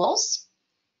markup tools.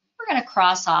 We're going to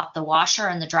cross off the washer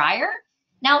and the dryer.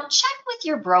 Now check with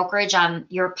your brokerage on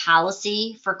your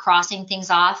policy for crossing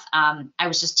things off. I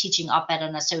was just teaching up at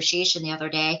an association the other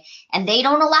day, and they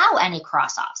don't allow any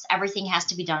cross-offs. Everything has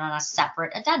to be done on a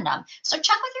separate addendum. So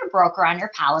check with your broker on your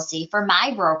policy. For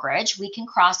my brokerage, we can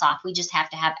cross off. We just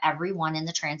have to have everyone in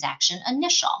the transaction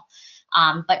initial.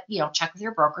 But check with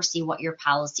your broker, see what your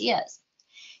policy is.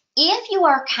 If you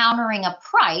are countering a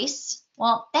price,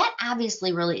 well, that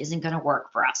obviously really isn't going to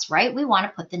work for us, right? We want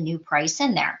to put the new price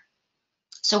in there.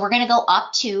 So we're going to go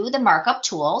up to the markup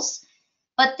tools,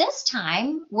 but this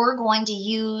time we're going to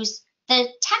use the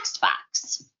text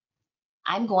box.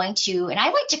 I'm going to, and I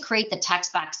like to create the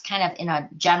text box kind of in a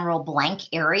general blank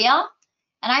area.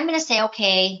 And I'm going to say,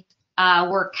 okay,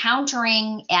 we're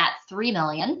countering at 3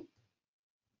 million.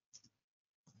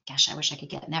 Gosh, I wish I could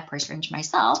get in that price range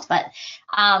myself, but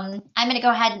I'm going to go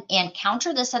ahead and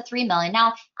counter this at 3 million. Now,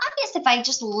 obviously, if I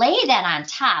just lay that on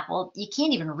top, well, you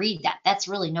can't even read that. That's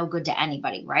really no good to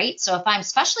anybody, right? So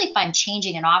especially if I'm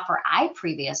changing an offer I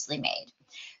previously made.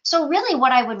 So really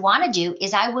what I would want to do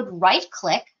is I would right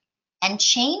click and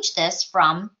change this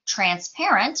from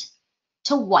transparent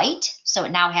to white. So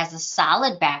it now has a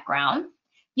solid background.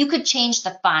 You could change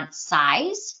the font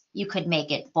size. You could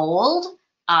make it bold.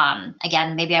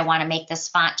 Again, maybe I want to make this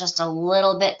font just a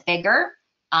little bit bigger.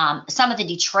 Some of the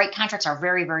Detroit contracts are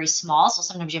very, very small, so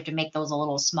sometimes you have to make those a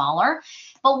little smaller.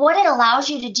 But what it allows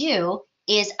you to do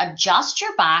is adjust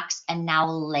your box and now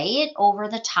lay it over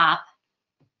the top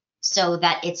so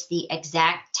that it's the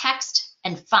exact text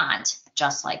and font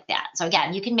just like that. So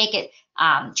again, you can make it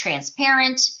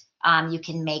transparent, you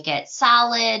can make it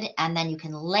solid, and then you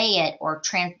can lay it or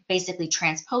basically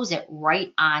transpose it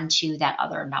right onto that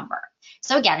other number.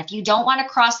 So again, if you don't want to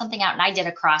cross something out, and I did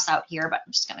a cross out here, but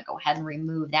I'm just going to go ahead and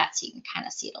remove that so you can kind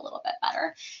of see it a little bit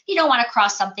better. If you don't want to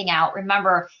cross something out,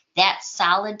 remember that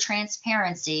solid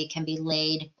transparency can be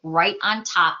laid right on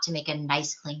top to make a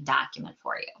nice clean document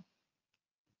for you.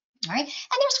 All right,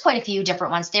 and there's quite a few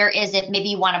different ones. There is, if maybe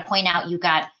you want to point out you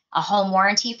got a home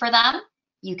warranty for them,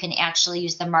 you can actually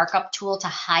use the markup tool to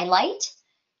highlight.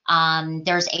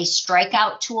 There's a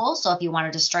strikeout tool, so if you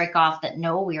wanted to strike off that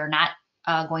no, we are not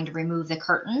going to remove the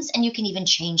curtains, and you can even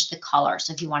change the color.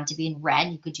 So if you want it to be in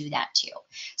red, you could do that too.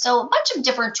 So a bunch of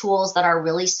different tools that are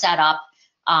really set up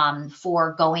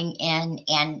for going in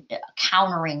and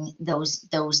countering those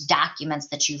documents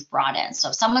that you've brought in. So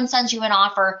if someone sends you an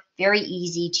offer, very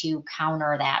easy to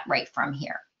counter that right from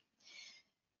here.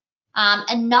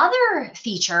 Another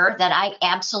feature that I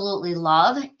absolutely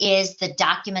love is the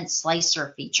document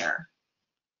slicer feature.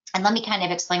 And let me kind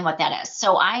of explain what that is.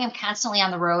 So I am constantly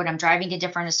on the road. I'm driving to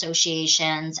different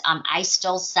associations. I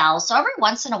still sell. So every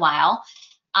once in a while,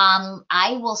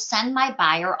 I will send my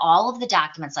buyer all of the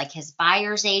documents, like his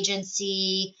buyer's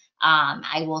agency.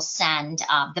 I will send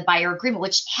the buyer agreement,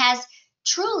 which has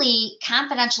truly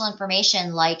confidential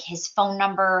information like his phone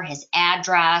number, his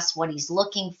address, what he's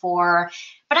looking for.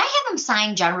 But I have him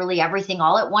sign generally everything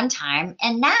all at one time.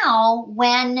 And now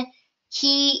when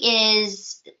he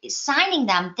is signing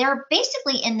them, they're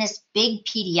basically in this big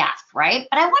PDF, right?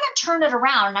 But I want to turn it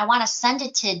around and I want to send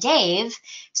it to Dave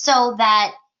so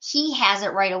that he has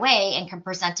it right away and can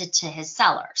present it to his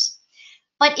sellers.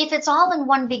 But if it's all in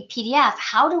one big PDF,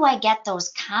 how do I get those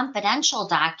confidential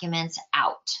documents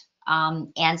out?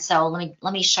 And so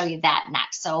let me show you that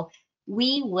next. So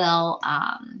we will,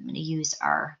 I'm going to use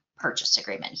our purchase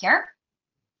agreement here.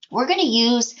 We're going to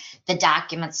use the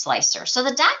document slicer. So the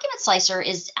document slicer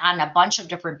is on a bunch of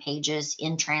different pages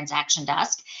in Transaction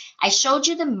Desk. I showed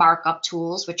you the markup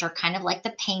tools, which are kind of like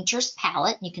the painter's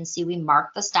palette. You can see we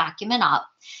mark this document up.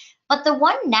 But the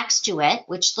one next to it,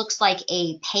 which looks like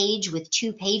a page with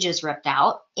 2 pages ripped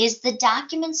out, is the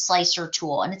document slicer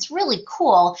tool. And it's really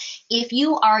cool if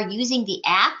you are using the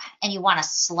app and you want to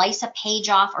slice a page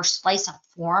off or slice a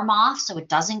form off so it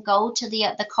doesn't go to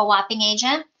the co-opting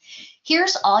agent.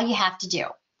 Here's all you have to do.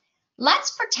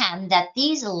 Let's pretend that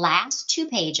these last 2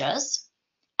 pages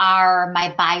are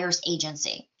my buyer's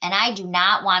agency, and I do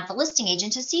not want the listing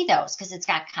agent to see those because it's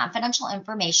got confidential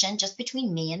information just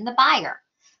between me and the buyer.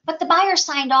 But the buyer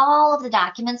signed all of the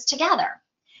documents together.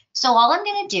 So all I'm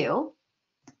going to do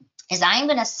is I'm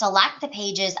going to select the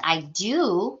pages I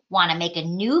do want to make a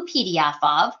new PDF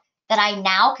of that I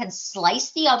now can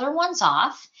slice the other ones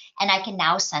off, and I can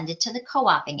now send it to the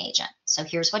co-opting agent. So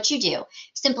here's what you do.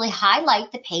 Simply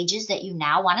highlight the pages that you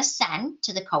now want to send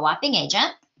to the co-opting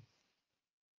agent.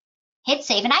 Hit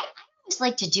save, and I always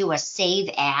like to do a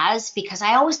save as because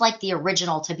I always like the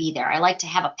original to be there. I like to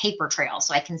have a paper trail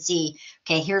so I can see,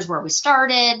 okay, here's where we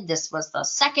started. This was the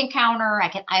second counter.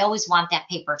 I always want that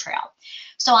paper trail.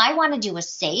 So I want to do a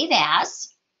save as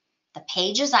the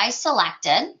pages I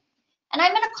selected. And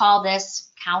I'm going to call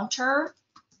this counter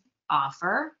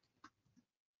offer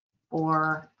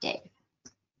for Dave.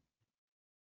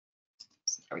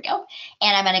 So there we go.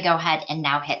 And I'm going to go ahead and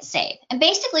now hit save. And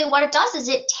basically what it does is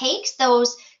it takes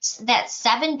that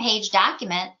 7-page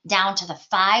document down to the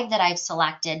 5 that I've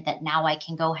selected that now I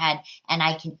can go ahead and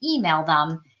I can email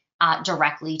them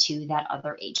directly to that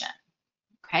other agent.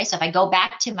 Okay, so if I go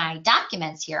back to my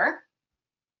documents here,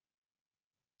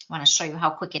 I want to show you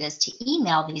how quick it is to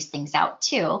email these things out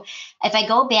too. If I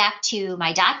go back to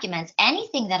my documents,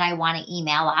 anything that I want to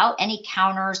email out, any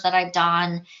counters that I've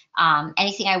done,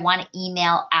 anything I want to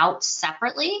email out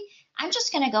separately, I'm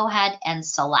just going to go ahead and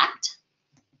select,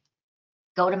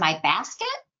 go to my basket,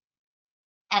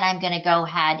 and I'm going to go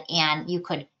ahead and you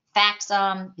could fax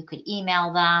them, you could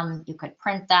email them, you could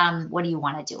print them. What do you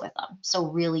want to do with them? So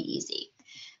really easy.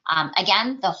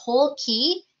 Again, the whole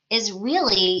key is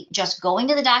really just going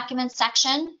to the documents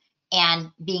section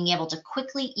and being able to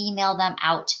quickly email them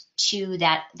out to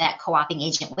that co-opting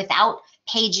agent without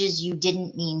pages you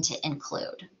didn't mean to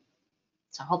include.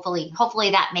 So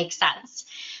hopefully that makes sense.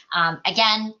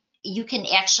 Again, you can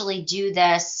actually do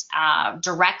this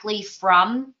directly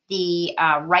from the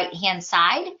right-hand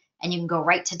side, and you can go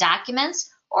right to documents,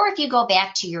 or if you go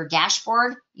back to your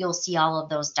dashboard, you'll see all of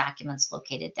those documents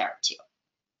located there too.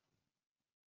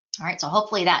 All right, so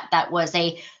hopefully that was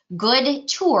a good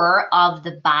tour of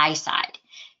the buy side.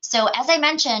 So as I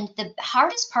mentioned, the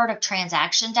hardest part of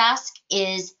Transaction Desk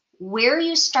is where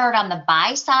you start on the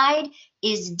buy side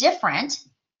is different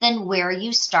than where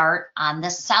you start on the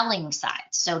selling side.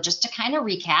 So just to kind of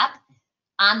recap,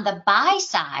 on the buy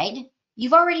side,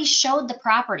 you've already showed the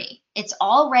property. It's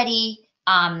already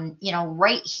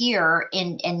right here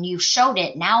and you showed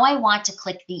it. Now I want to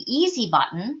click the easy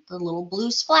button, the little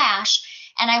blue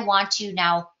splash, and I want to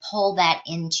now pull that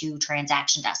into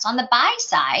Transaction Desk. On the buy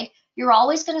side, you're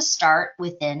always going to start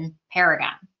within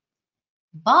Paragon.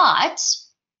 But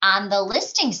on the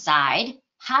listing side,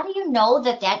 how do you know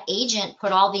that that agent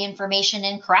put all the information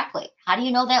in correctly? How do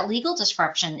you know that legal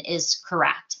description is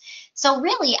correct? So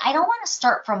really, I don't want to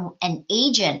start from an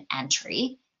agent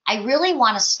entry. I really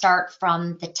want to start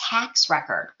from the tax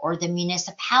record or the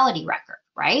municipality record,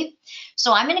 right?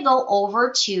 So I'm going to go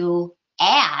over to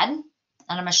add, and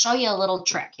I'm going to show you a little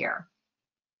trick here.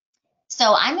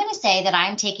 So I'm going to say that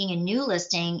I'm taking a new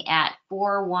listing at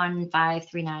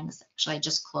 41539. Actually, I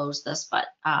just closed this, but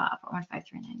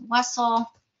 41539 Wessel.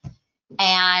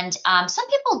 And some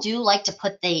people do like to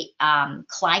put the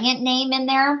client name in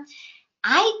there.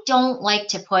 I don't like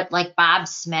to put like Bob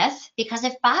Smith, because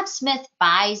if Bob Smith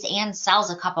buys and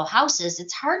sells a couple houses,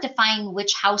 it's hard to find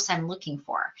which house I'm looking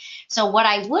for. So what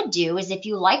I would do is, if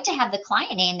you like to have the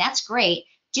client name, that's great.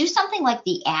 Do something like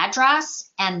the address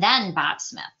and then Bob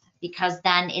Smith, because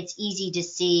then it's easy to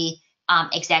see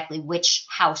exactly which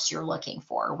house you're looking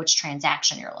for, which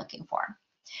transaction you're looking for.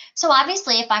 So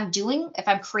obviously, if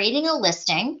I'm creating a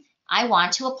listing, I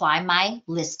want to apply my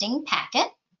listing packet.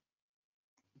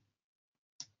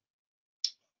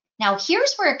 Now,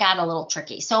 here's where it got a little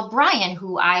tricky. So Brian,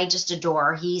 who I just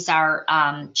adore, he's our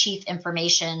chief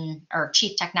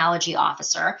technology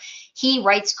officer. He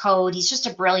writes code. He's just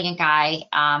a brilliant guy.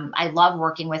 I love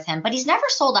working with him, but he's never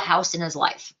sold a house in his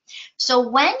life. So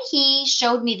when he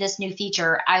showed me this new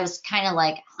feature, I was kind of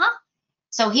like, huh?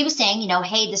 So he was saying,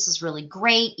 hey, this is really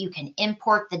great. You can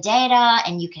import the data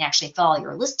and you can actually fill all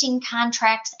your listing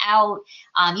contracts out.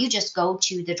 You just go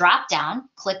to the drop down,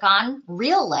 click on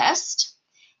Real List,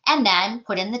 and then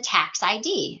put in the tax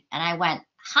ID. And I went,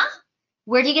 huh?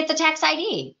 Where do you get the tax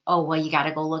ID? Oh, well, you got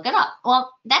to go look it up.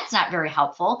 Well, that's not very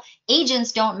helpful.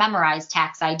 Agents don't memorize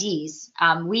tax IDs.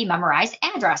 We memorize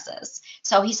addresses.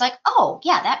 So he's like, oh,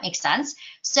 yeah, that makes sense.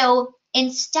 So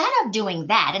instead of doing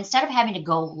that, instead of having to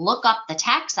go look up the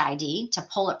tax ID to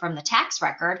pull it from the tax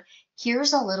record,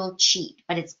 here's a little cheat,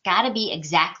 but it's got to be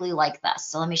exactly like this.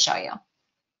 So let me show you.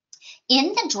 In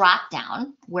the drop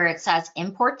down where it says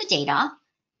import the data,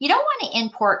 you don't want to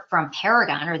import from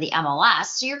Paragon or the MLS,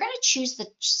 so you're going to choose the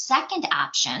second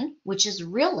option, which is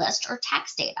Real List or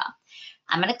tax data.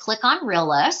 I'm going to click on Real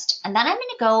List, and then I'm going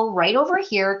to go right over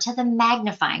here to the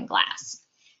magnifying glass.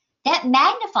 That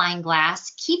magnifying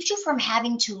glass keeps you from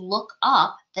having to look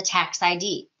up the tax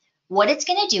ID. What it's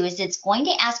going to do is it's going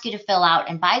to ask you to fill out,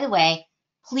 and by the way,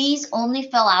 please only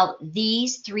fill out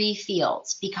these 3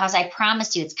 fields, because I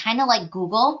promise you, it's kind of like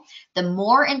Google. The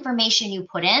more information you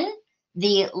put in,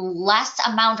 the less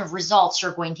amount of results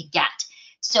you're going to get.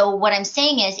 So what I'm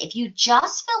saying is, if you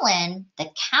just fill in the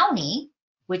county,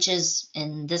 which is,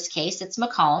 in this case, it's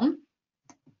Macomb,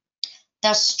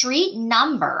 the street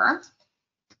number,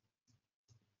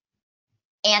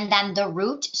 and then the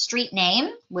route street name,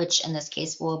 which in this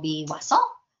case will be Wessel.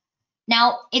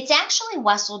 Now, it's actually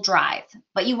Wessel Drive,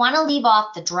 but you want to leave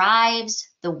off the drives,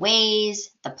 the ways,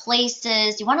 the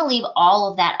places. You want to leave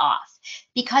all of that off,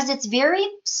 because it's very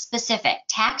specific.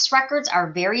 Tax records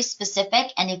are very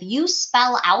specific, and if you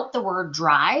spell out the word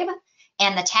drive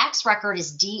and the tax record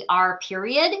is DR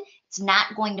period, it's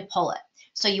not going to pull it.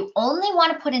 So you only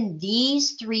want to put in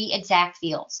these 3 exact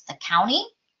fields: the county,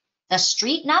 the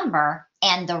street number,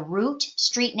 and the route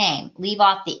street name. Leave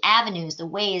off the avenues, the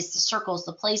ways, the circles,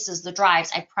 the places, the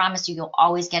drives. I promise you, you'll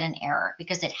always get an error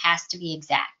because it has to be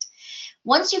exact.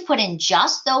 Once you put in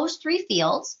just those 3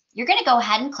 fields, you're going to go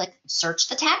ahead and click Search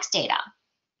the Tax Data.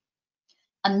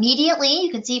 Immediately, you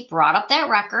can see it brought up that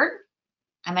record.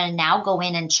 I'm going to now go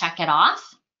in and check it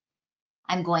off.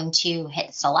 I'm going to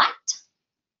hit Select,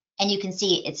 and you can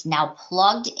see it's now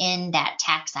plugged in that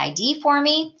tax ID for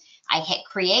me. I hit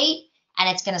Create, and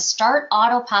it's going to start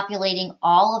auto-populating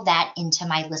all of that into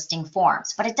my listing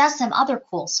forms. But it does some other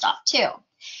cool stuff too.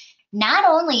 Not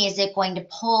only is it going to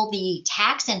pull the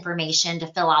tax information to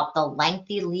fill out the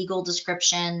lengthy legal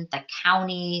description, the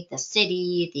county, the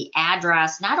city, the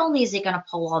address, not only is it going to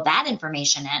pull all that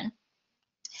information in,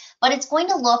 but it's going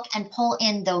to look and pull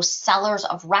in those sellers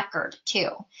of record too.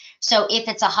 So if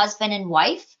it's a husband and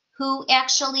wife who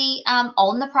actually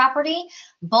own the property,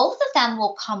 both of them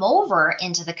will come over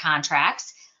into the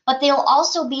contracts, but they'll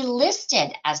also be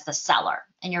listed as the seller.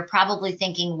 And you're probably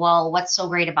thinking, well, what's so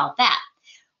great about that?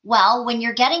 Well, when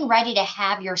you're getting ready to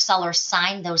have your seller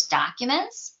sign those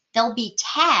documents, they'll be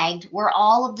tagged where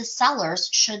all of the sellers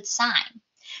should sign.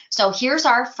 So here's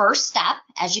our first step.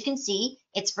 As you can see,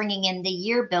 it's bringing in the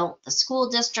year built, the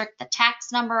school district, the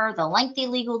tax number, the lengthy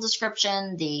legal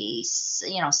description, the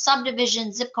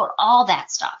subdivision, zip code, all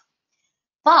that stuff.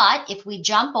 But if we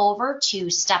jump over to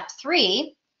step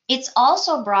 3, it's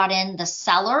also brought in the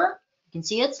seller. You can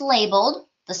see it's labeled,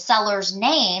 the seller's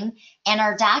name, and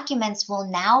our documents will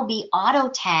now be auto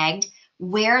tagged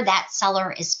where that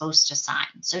seller is supposed to sign.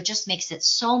 So it just makes it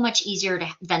so much easier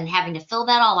than having to fill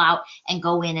that all out and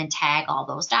go in and tag all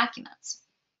those documents.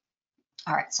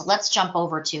 All right, so let's jump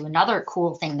over to another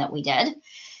cool thing that we did.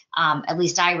 At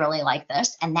least I really like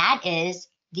this, and that is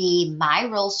the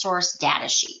MiRealSource data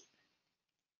sheet.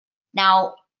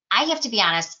 Now, I have to be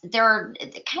honest, there are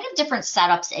kind of different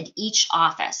setups at each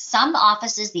office. Some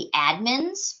offices, the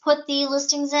admins put the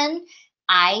listings in.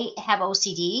 I have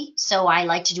OCD, so I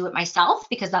like to do it myself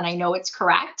because then I know it's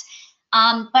correct.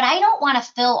 But I don't want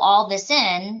to fill all this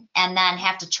in and then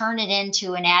have to turn it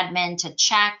into an admin to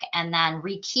check and then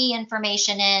rekey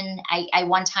information in. I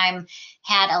one time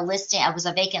had a listing, it was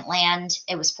a vacant land,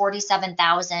 it was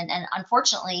 47,000, and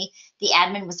unfortunately the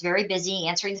admin was very busy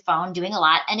answering the phone, doing a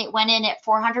lot, and it went in at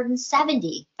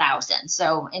 470,000.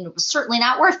 So, and it was certainly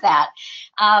not worth that.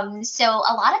 So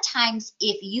a lot of times,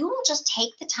 if you will just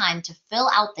take the time to fill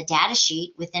out the data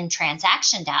sheet within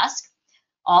Transaction Desk,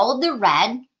 all of the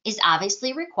red is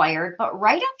obviously required, but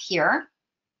right up here,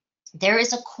 there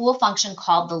is a cool function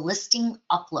called the listing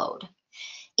upload.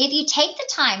 If you take the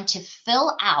time to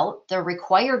fill out the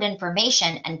required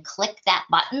information and click that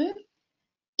button,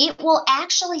 it will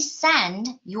actually send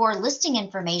your listing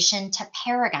information to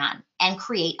Paragon and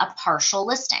create a partial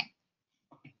listing.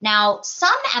 Now,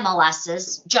 some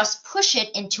MLSs just push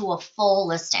it into a full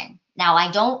listing. Now,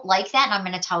 I don't like that, and I'm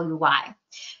going to tell you why.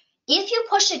 If you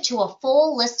push it to a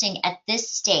full listing at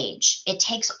this stage, it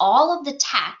takes all of the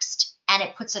text and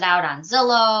it puts it out on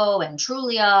Zillow and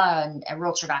Trulia and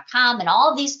Realtor.com and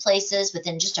all of these places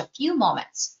within just a few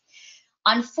moments.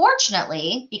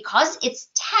 Unfortunately, because it's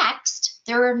text,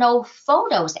 there are no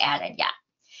photos added yet.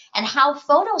 And how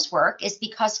photos work is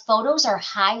because photos are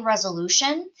high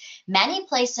resolution. Many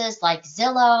places like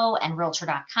Zillow and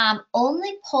Realtor.com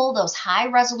only pull those high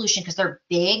resolution because they're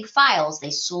big files.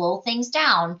 They slow things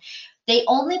down. They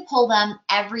only pull them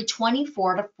every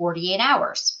 24 to 48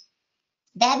 hours.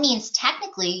 That means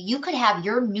technically you could have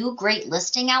your new great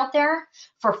listing out there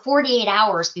for 48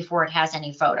 hours before it has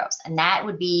any photos. And that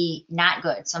would be not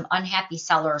good. Some unhappy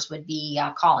sellers would be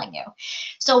calling you.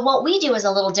 So what we do is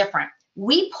a little different.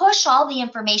 We push all the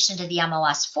information to the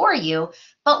MLS for you,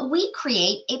 but we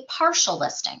create a partial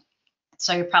listing.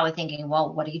 So you're probably thinking,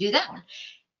 well, what do you do then?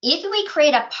 If we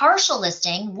create a partial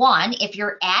listing, one, if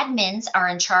your admins are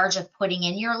in charge of putting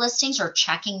in your listings or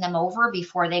checking them over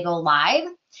before they go live,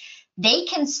 they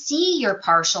can see your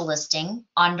partial listing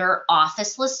under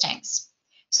Office Listings.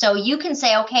 So you can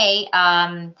say, okay,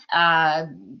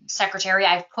 Secretary,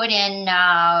 I've put in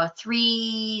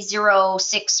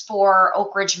 3064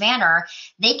 Oak Ridge Manor.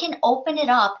 They can open it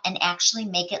up and actually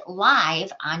make it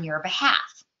live on your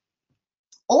behalf.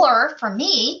 Or for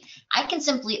me, I can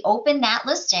simply open that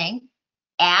listing,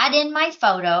 add in my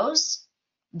photos,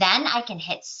 then I can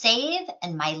hit save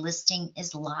and my listing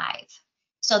is live.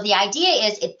 So the idea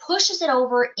is it pushes it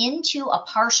over into a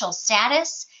partial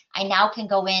status. I now can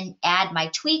go in, add my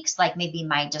tweaks, like maybe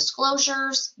my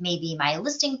disclosures, maybe my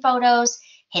listing photos,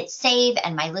 hit save,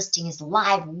 and my listing is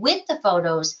live with the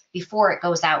photos before it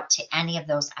goes out to any of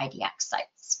those IDX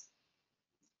sites.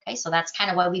 Okay, so that's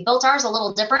kind of why we built ours a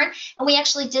little different. And we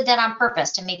actually did that on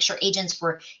purpose to make sure agents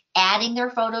were adding their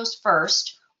photos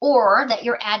first, or that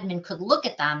your admin could look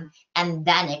at them and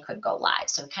then it could go live.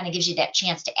 So it kind of gives you that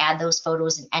chance to add those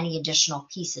photos and any additional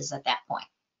pieces at that point.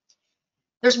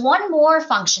 There's one more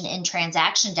function in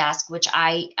Transaction Desk, which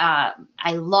I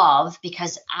love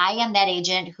because I am that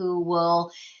agent who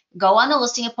will go on the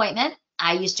listing appointment.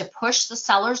 I used to push the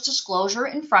seller's disclosure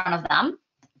in front of them.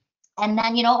 And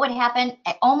then you know what would happen?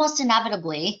 Almost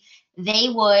inevitably, they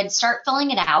would start filling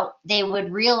it out. They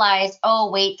would realize, oh,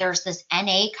 wait, there's this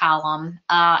NA column,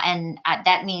 and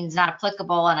that means not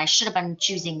applicable, and I should have been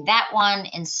choosing that one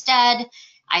instead.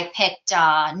 I picked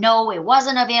no, it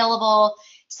wasn't available.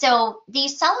 So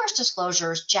these seller's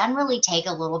disclosures generally take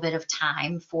a little bit of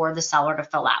time for the seller to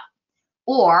fill out.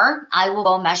 Or I will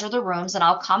go measure the rooms and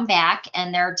I'll come back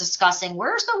and they're discussing,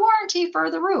 where's the warranty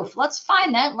for the roof? Let's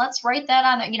find that. Let's write that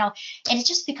on it, you know, and it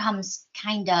just becomes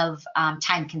kind of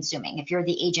time consuming. If you're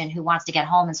the agent who wants to get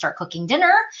home and start cooking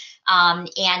dinner and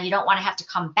you don't want to have to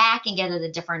come back and get it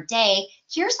a different day,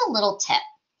 here's a little tip.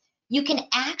 You can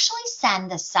actually send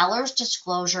the seller's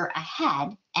disclosure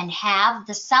ahead and have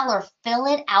the seller fill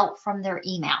it out from their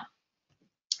email.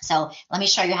 So let me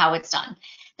show you how it's done.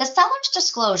 The seller's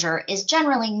disclosure is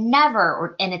generally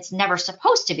never, and it's never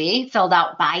supposed to be, filled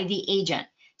out by the agent.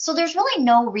 So there's really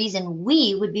no reason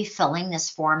we would be filling this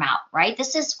form out, right?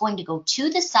 This is going to go to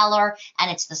the seller and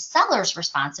it's the seller's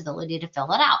responsibility to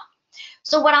fill it out.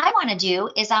 So what I want to do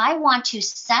is I want to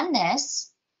send this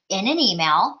in an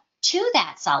email to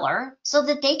that seller so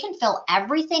that they can fill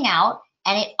everything out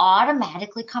and it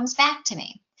automatically comes back to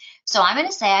me. So I'm going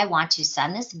to say I want to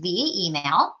send this via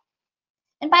email.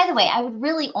 And by the way, I would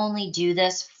really only do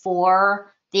this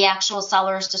for the actual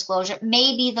seller's disclosure.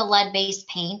 Maybe the lead-based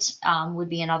paint would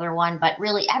be another one, but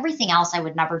really everything else I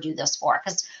would never do this for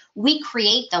because we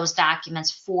create those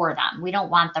documents for them. We don't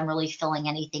want them really filling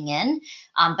anything in.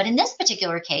 But in this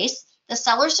particular case, the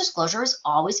seller's disclosure is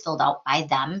always filled out by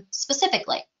them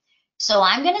specifically. So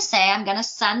I'm going to say I'm going to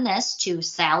send this to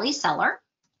Sally Seller.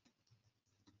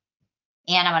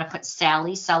 And I'm going to put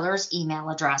Sally Seller's email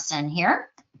address in here.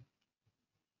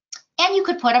 And you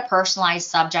could put a personalized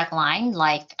subject line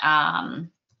like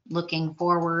looking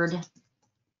forward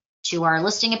to our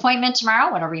listing appointment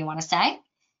tomorrow, whatever you want to say.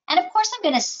 And of course, I'm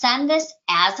going to send this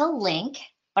as a link,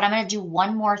 but I'm going to do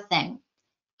one more thing.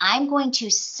 I'm going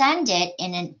to send it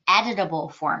in an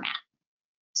editable format.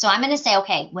 So I'm going to say,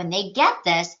 okay, when they get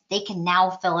this, they can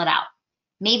now fill it out.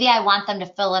 Maybe I want them to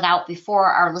fill it out before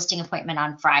our listing appointment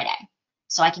on Friday.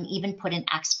 So I can even put an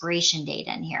expiration date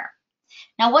in here.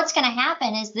 Now what's going to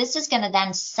happen is this is going to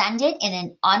then send it in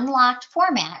an unlocked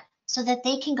format so that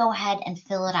they can go ahead and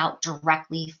fill it out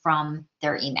directly from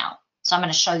their email. So I'm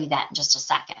going to show you that in just a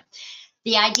second.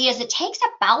 The idea is it takes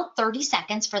about 30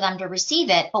 seconds for them to receive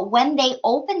it, but when they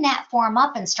open that form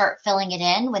up and start filling it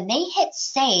in, when they hit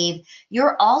save,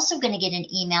 you're also going to get an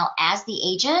email as the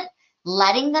agent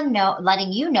letting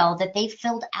you know that they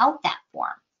filled out that form.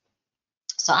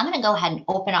 So I'm going to go ahead and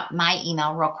open up my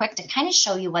email real quick to kind of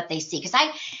show you what they see, because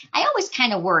I always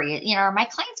kind of worry, you know, are my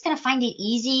clients going to find it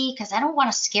easy? Because I don't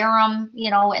want to scare them, you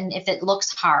know, and if it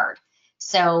looks hard.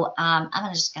 So I'm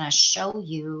just going to show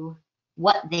you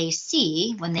what they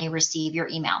see when they receive your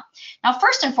email. Now,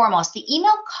 first and foremost, the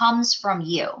email comes from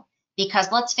you,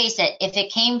 because let's face it, if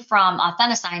it came from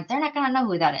Authentisign, they're not going to know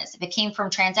who that is. If it came from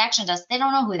Transaction Desk, they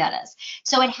don't know who that is.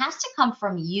 So it has to come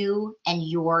from you and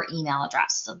your email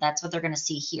address. So that's what they're going to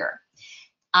see here.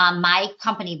 My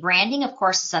company branding, of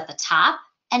course, is at the top,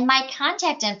 and my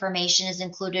contact information is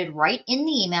included right in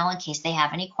the email in case they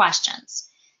have any questions.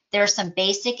 There are some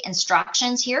basic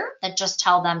instructions here that just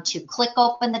tell them to click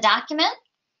open the document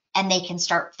and they can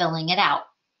start filling it out.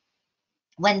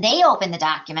 When they open the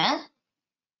document,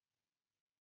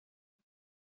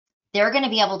 they're going to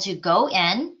be able to go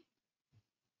in.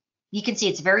 You can see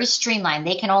it's very streamlined.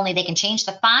 They can change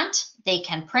the font, they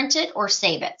can print it or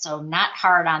save it. So not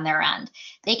hard on their end.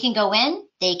 They can go in,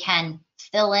 they can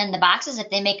fill in the boxes. If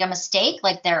they make a mistake,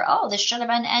 like this should have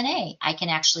been NA, I can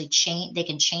actually change, they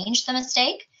can change the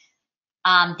mistake.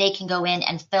 They can go in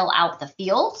and fill out the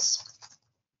fields.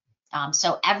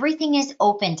 So everything is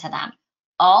open to them.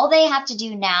 All they have to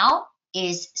do now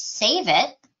is save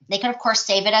it. They can, of course,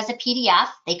 save it as a PDF.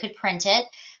 They could print it.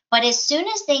 But as soon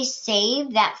as they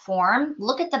save that form,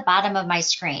 look at the bottom of my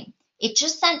screen. It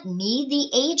just sent me,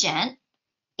 the agent,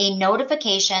 a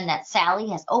notification that Sally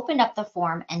has opened up the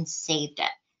form and saved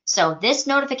it. So this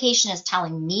notification is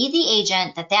telling me, the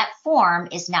agent, that that form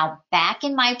is now back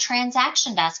in my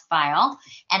Transaction Desk file,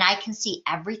 and I can see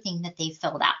everything that they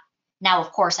filled out. Now,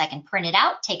 of course, I can print it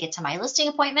out, take it to my listing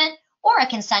appointment, or I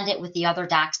can send it with the other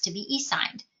docs to be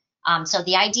e-signed. So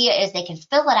the idea is they can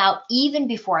fill it out even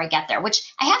before I get there,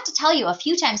 which I have to tell you a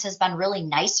few times has been really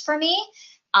nice for me,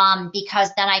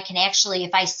 because then I can actually,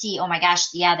 if I see, oh my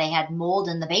gosh, yeah, they had mold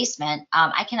in the basement,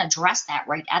 I can address that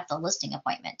right at the listing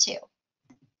appointment too.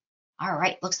 All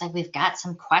right, looks like we've got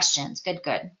some questions. Good,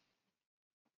 good.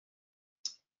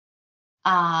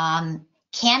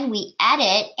 Can we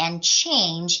edit and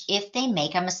change if they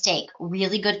make a mistake?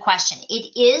 Really good question.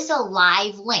 It is a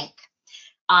live link.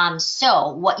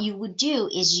 So what you would do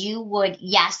is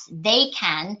yes, they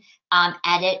can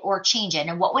edit or change it.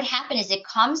 And what would happen is it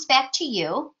comes back to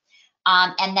you,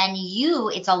 and then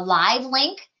it's a live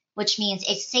link, which means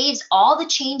it saves all the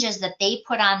changes that they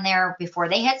put on there before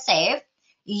they hit save.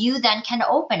 You then can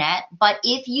open it. But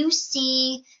if you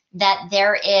see that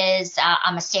there is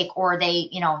a mistake, or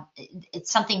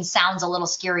something sounds a little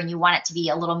scary and you want it to be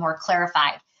a little more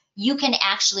clarified, you can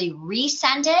actually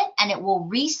resend it, and it will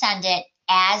resend it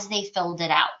as they filled it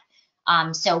out.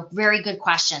 So very good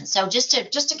question. So just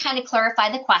to kind of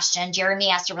clarify the question, Jeremy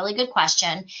asked a really good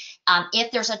question.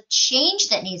 If there's a change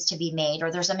that needs to be made,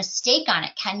 or there's a mistake on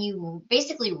it, can you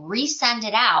basically resend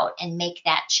it out and make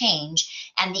that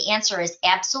change? And the answer is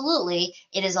absolutely.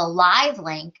 It is a live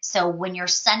link. So when you're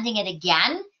sending it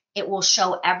again, it will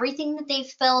show everything that they've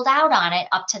filled out on it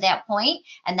up to that point,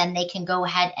 and then they can go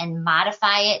ahead and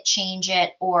modify it, change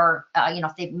it, or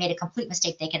if they've made a complete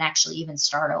mistake, they can actually even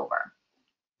start over.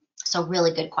 So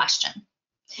really good question.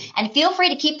 And feel free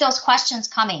to keep those questions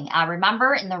coming.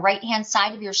 Remember, in the right-hand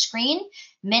side of your screen,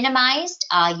 minimized,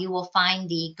 you will find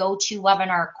the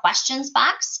GoToWebinar questions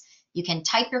box. You can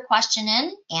type your question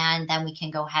in, and then we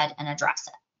can go ahead and address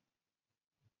it.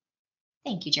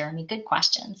 Thank you, Jeremy. Good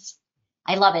questions.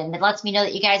 I love it, and it lets me know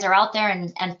that you guys are out there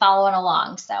and following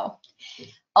along. So,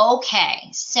 okay,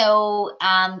 so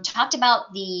talked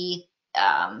about the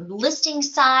listing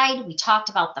side. We talked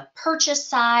about the purchase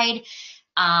side.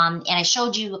 And I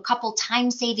showed you a couple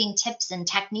time-saving tips and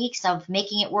techniques of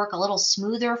making it work a little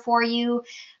smoother for you.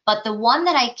 But the one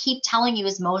that I keep telling you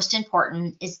is most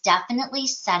important is definitely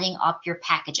setting up your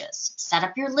packages. Set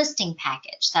up your listing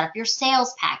package, set up your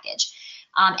sales package.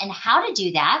 And how to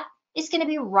do that is going to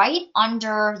be right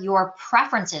under your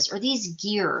preferences, or these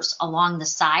gears along the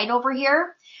side over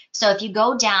here. So if you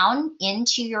go down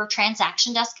into your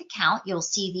Transaction Desk account, you'll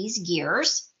see these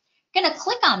gears. You're going to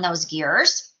click on those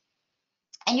gears,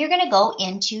 and you're going to go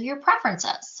into your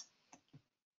preferences.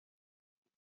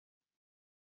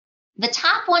 The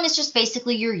top one is just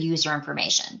basically your user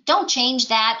information. Don't change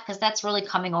that because that's really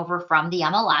coming over from the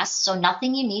MLS, so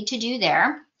nothing you need to do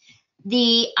there.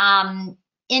 The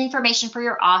information for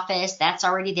your office, that's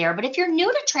already there. But if you're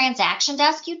new to Transaction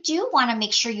Desk, you do want to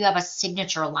make sure you have a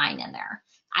signature line in there.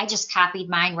 I just copied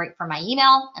mine right from my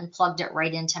email and plugged it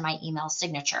right into my email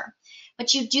signature.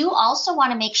 But you do also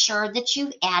want to make sure that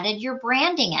you've added your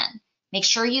branding in. Make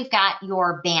sure you've got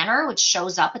your banner, which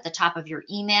shows up at the top of your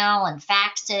email and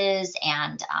faxes,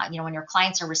 and when your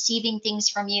clients are receiving things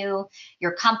from you,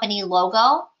 your company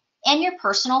logo, and your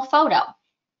personal photo.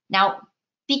 Now,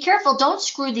 be careful, don't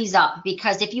screw these up,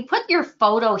 because if you put your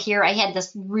photo here, I had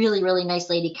this really, really nice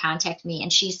lady contact me,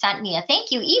 and she sent me a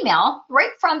thank you email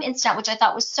right from Instant, which I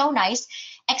thought was so nice,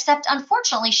 except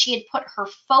unfortunately she had put her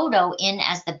photo in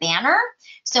as the banner.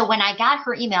 So when I got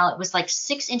her email, it was like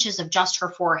 6 inches of just her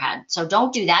forehead. So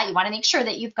don't do that. You want to make sure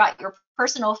that you've got your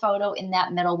personal photo in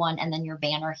that middle one, and then your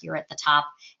banner here at the top,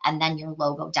 and then your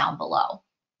logo down below. All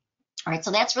right,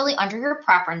 so that's really under your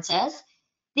preferences.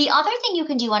 The other thing you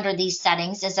can do under these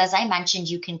settings is, as I mentioned,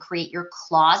 you can create your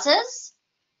clauses,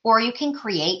 or you can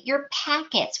create your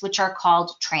packets, which are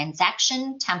called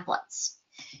transaction templates.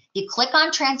 You click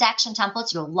on transaction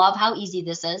templates, you'll love how easy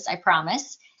this is, I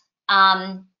promise.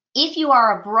 If you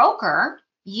are a broker,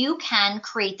 you can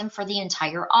create them for the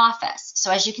entire office.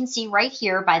 So as you can see right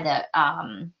here by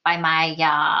my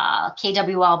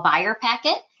KWL buyer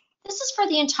packet, this is for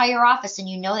the entire office, and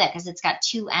you know that because it's got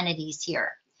 2 entities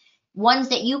here. Ones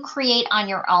that you create on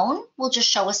your own will just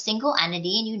show a single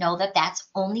entity, and you know that that's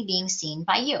only being seen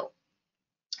by you.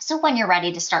 So when you're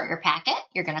ready to start your packet,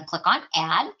 you're going to click on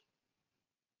Add.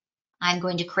 I'm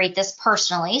going to create this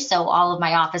personally so all of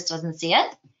my office doesn't see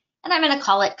it. And I'm going to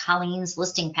call it Colleen's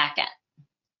listing packet.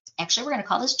 Actually, we're going to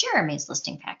call this Jeremy's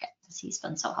listing packet because he's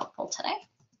been so helpful today.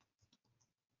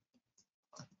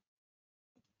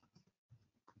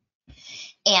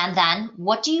 And then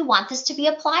what do you want this to be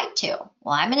applied to?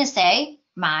 Well, I'm going to say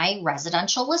my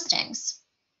residential listings.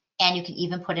 And you can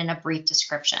even put in a brief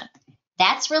description.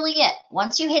 That's really it.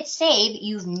 Once you hit save,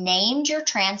 you've named your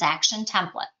transaction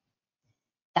template.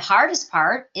 The hardest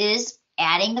part is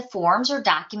adding the forms or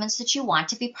documents that you want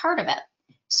to be part of it.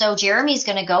 So Jeremy's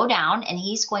going to go down and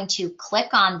he's going to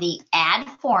click on the Add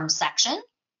Forms section,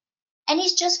 and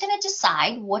he's just going to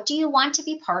decide what do you want to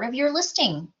be part of your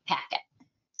listing packet.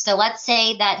 So let's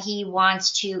say that he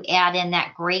wants to add in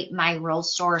that great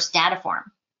MiRealSource data form.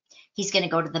 He's going to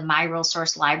go to the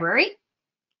MiRealSource library.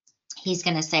 He's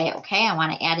going to say, okay, I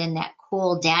want to add in that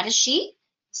cool data sheet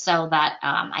so that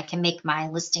I can make my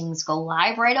listings go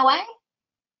live right away.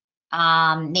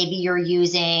 Maybe you're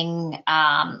using,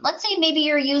 let's say maybe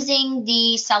you're using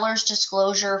the seller's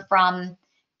disclosure from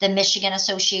the Michigan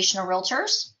Association of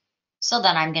Realtors. So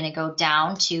then I'm going to go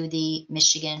down to the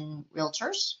Michigan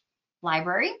Realtors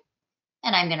library,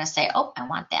 and I'm going to say, oh, I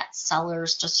want that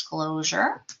seller's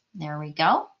disclosure. There we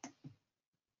go.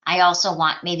 I also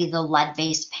want maybe the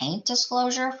lead-based paint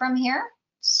disclosure from here.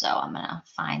 So I'm going to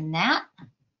find that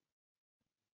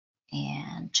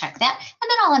and check that. And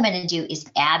then all I'm going to do is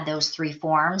add those 3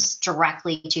 forms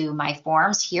directly to my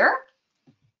forms here.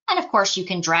 And of course, you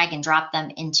can drag and drop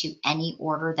them into any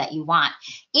order that you want.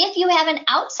 If you have an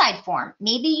outside form,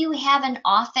 maybe you have an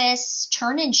office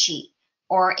turn-in sheet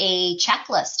or a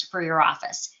checklist for your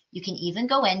office. You can even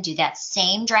go in, do that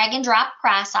same drag and drop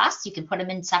process. You can put them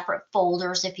in separate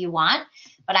folders if you want,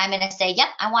 but I'm going to say, yep,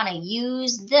 I want to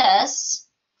use this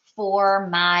for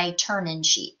my turn-in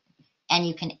sheet. And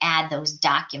you can add those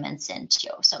documents in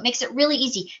too. So it makes it really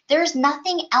easy. There's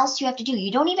nothing else you have to do.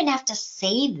 You don't even have to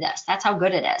save this. That's how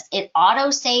good it is. It auto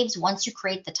saves once you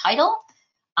create the title.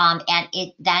 And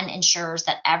it then ensures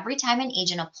that every time an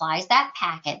agent applies that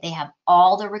packet, they have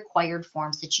all the required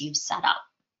forms that you've set up.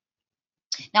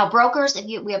 Now, brokers,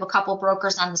 we have a couple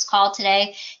brokers on this call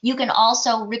today, you can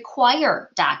also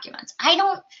require documents. I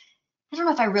don't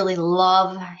know if I really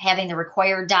love having the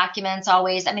required documents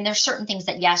always. I mean, there's certain things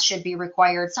that, yes, should be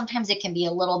required. Sometimes it can be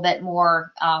a little bit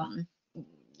more,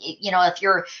 if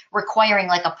you're requiring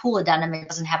like a pool addendum, it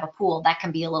doesn't have a pool, that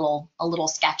can be a little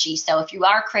sketchy. So if you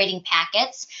are creating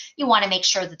packets, you want to make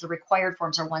sure that the required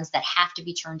forms are ones that have to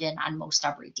be turned in on most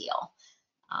every deal.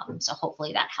 So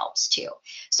hopefully that helps too.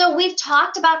 So we've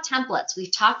talked about templates.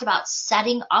 We've talked about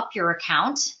setting up your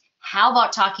account. How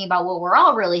about talking about what we're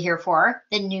all really here for,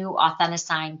 the new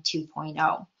Authentisign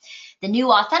 2.0. The new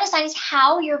Authentisign is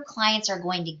how your clients are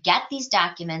going to get these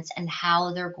documents and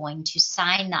how they're going to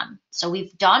sign them. So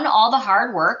we've done all the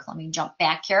hard work. Let me jump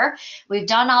back here. We've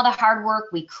done all the hard work.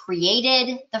 We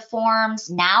created the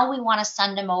forms. Now we want to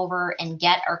send them over and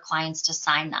get our clients to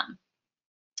sign them.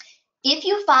 If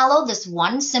you follow this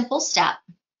one simple step,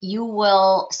 you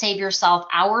will save yourself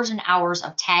hours and hours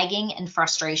of tagging and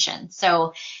frustration.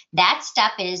 So that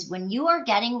step is when you are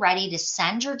getting ready to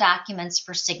send your documents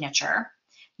for signature,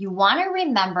 you want to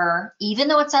remember, even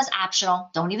though it says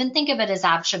optional, don't even think of it as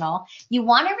optional, you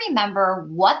want to remember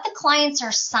what the clients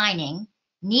are signing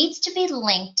needs to be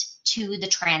linked to the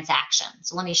transaction.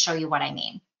 So let me show you what I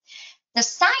mean. The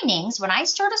signings, when I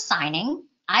start a signing,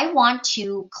 I want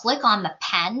to click on the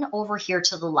pen over here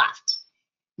to the left.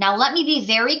 Now, let me be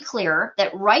very clear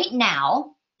that right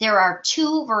now, there are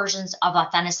two versions of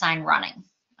Authentisign running.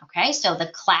 Okay, so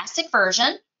the classic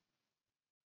version,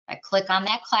 I click on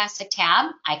that classic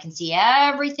tab, I can see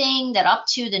everything that up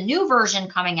to the new version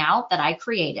coming out that I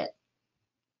created.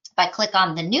 If I click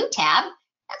on the new tab,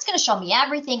 that's going to show me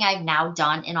everything I've now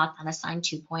done in Authentisign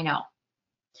 2.0.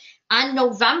 On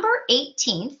November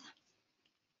 18th,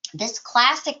 this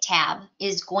classic tab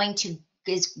is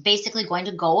basically going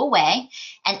to go away,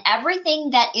 and everything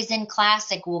that is in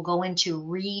classic will go into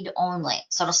read only.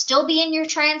 So it'll still be in your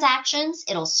transactions,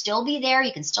 it'll still be there,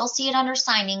 you can still see it under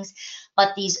signings,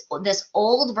 but this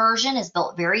old version is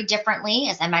built very differently.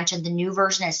 As I mentioned, the new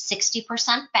version is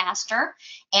 60% faster.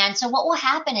 And so what will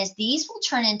happen is these will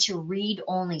turn into read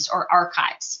onlys or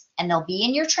archives, and they'll be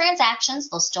in your transactions,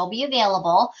 they'll still be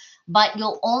available, but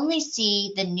you'll only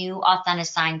see the new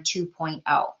Authentisign 2.0.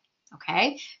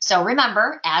 Okay, so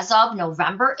remember, as of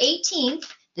November 18th,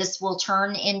 this will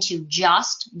turn into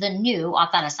just the new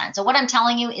Authentisign. So what I'm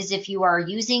telling you is if you are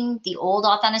using the old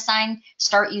Authentisign,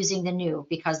 start using the new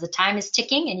because the time is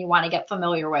ticking and you want to get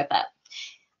familiar with it.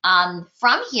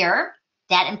 From here,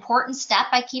 that important step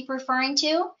I keep referring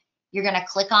to, you're going to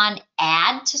click on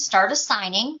Add to start a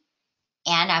signing,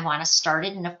 and I want to start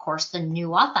it in, of course, the new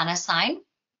Authentisign.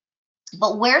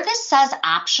 But where this says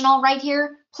optional right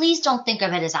here, please don't think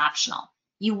of it as optional.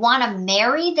 You want to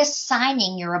marry the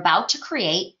signing you're about to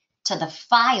create to the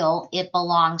file it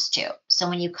belongs to. So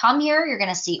when you come here, you're going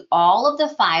to see all of the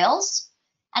files.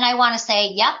 And I want to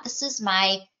say, yep, this is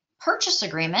my purchase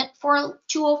agreement for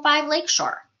 205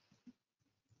 Lakeshore.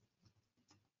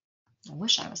 I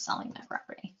wish I was selling that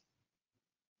property.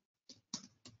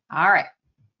 All right,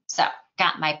 so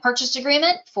got my purchase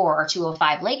agreement for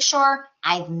 205 Lakeshore.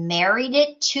 I've married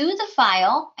it to the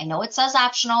file. I know it says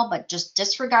optional, but just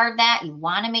disregard that. You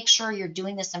want to make sure you're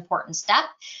doing this important step.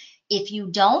 If you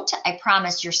don't, I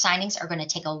promise your signings are going to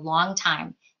take a long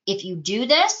time. If you do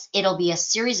this, it'll be a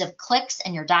series of clicks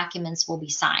and your documents will be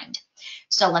signed.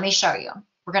 So let me show you.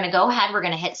 We're going to go ahead, we're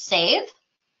going to hit save.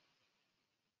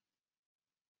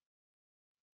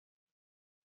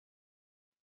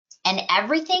 And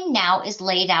everything now is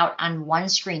laid out on one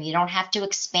screen. You don't have to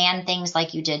expand things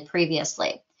like you did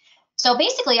previously. So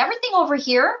basically everything over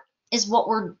here is what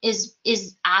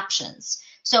is options.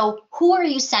 So who are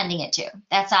you sending it to?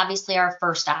 That's obviously our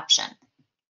first option.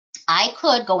 I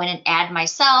could go in and add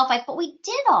myself, but we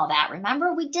did all that.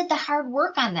 Remember, we did the hard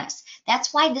work on this.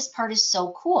 That's why this part is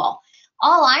so cool.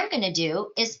 All I'm going to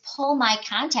do is pull my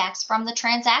contacts from the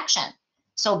transaction.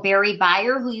 So Barry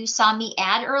Buyer, who you saw me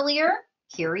add earlier,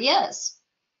 here he is.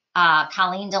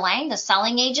 Colleen Delange, the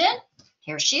selling agent,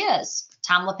 here she is.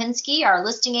 Tom Lipinski, our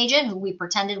listing agent, who we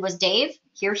pretended was Dave,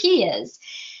 here he is.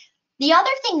 The other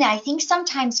thing that I think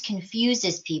sometimes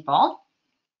confuses people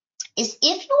is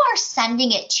if you are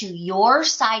sending it to your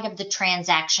side of the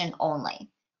transaction only,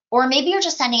 or maybe you're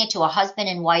just sending it to a husband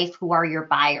and wife who are your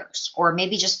buyers, or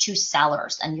maybe just two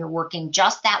sellers and you're working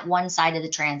just that one side of the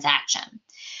transaction.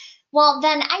 Well,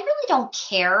 then I really don't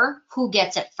care who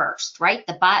gets it first, right?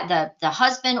 The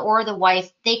husband or the wife,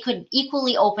 they could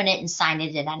equally open it and sign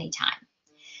it at any time.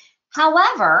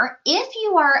 However, if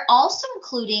you are also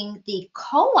including the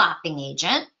co-oping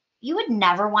agent, you would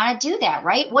never want to do that,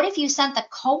 right? What if you sent the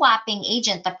co-oping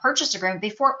agent the purchase agreement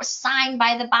before it was signed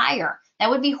by the buyer? That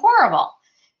would be horrible.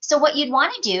 So what you'd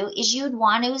want to do is you'd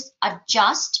want to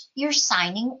adjust your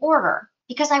signing order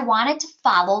because I wanted to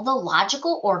follow the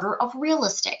logical order of real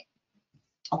estate.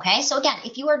 Okay, so again,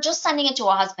 if you are just sending it to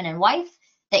a husband and wife,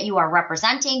 that you are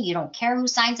representing, you don't care who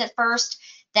signs it first,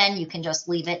 then you can just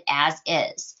leave it as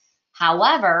is.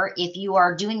 However, if you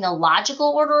are doing the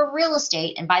logical order of real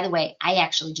estate, and by the way, I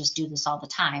actually just do this all the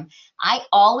time, I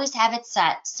always have it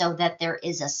set so that there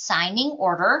is a signing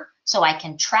order so I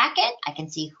can track it, I can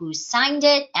see who signed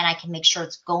it, and I can make sure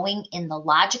it's going in the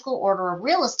logical order of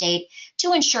real estate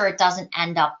to ensure it doesn't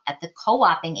end up at the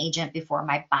co-oping agent before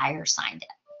my buyer signed it.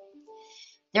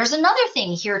 There's another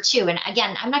thing here too, and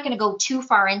again, I'm not going to go too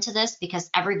far into this because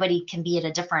everybody can be at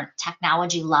a different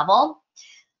technology level.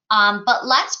 But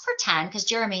let's pretend, because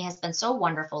Jeremy has been so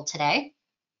wonderful today,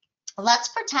 let's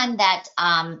pretend that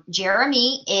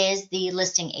Jeremy is the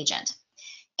listing agent.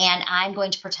 And I'm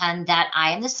going to pretend that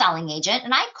I am the selling agent.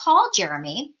 And I call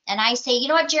Jeremy and I say, you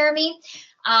know what, Jeremy,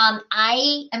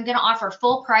 I am going to offer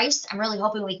full price. I'm really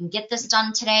hoping we can get this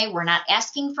done today. We're not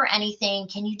asking for anything.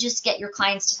 Can you just get your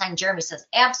clients to sign? Jeremy says,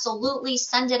 absolutely,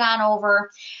 send it on over.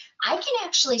 I can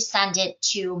actually send it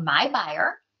to my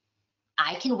buyer.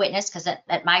 I can witness, because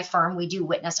at my firm, we do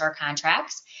witness our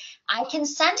contracts. I can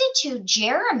send it to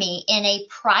Jeremy in a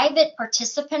private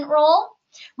participant role,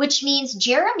 which means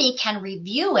Jeremy can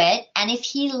review it. And if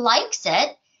he likes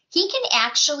it, he can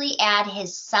actually add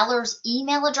his seller's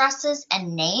email addresses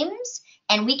and names,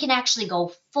 and we can actually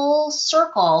go full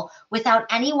circle without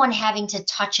anyone having to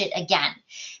touch it again.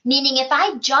 Meaning if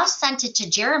I just sent it to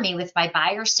Jeremy with my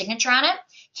buyer's signature on it,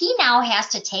 he now has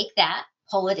to take that,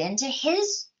 pull it into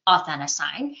his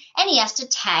Authentisign, and he has to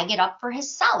tag it up for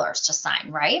his sellers to sign,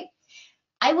 right?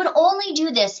 I would only do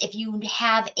this if you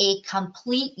have a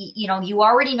complete, you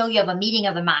already know you have a meeting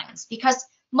of the minds, because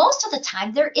most of the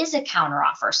time there is a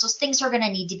counteroffer, so things are going to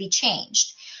need to be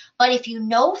changed. But if you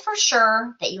know for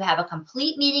sure that you have a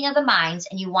complete meeting of the minds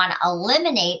and you want to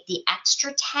eliminate the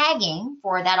extra tagging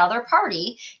for that other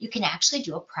party, you can actually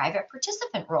do a private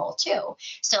participant role too,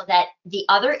 so that the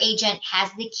other agent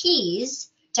has the keys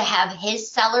to have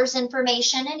his seller's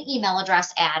information and email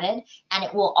address added, and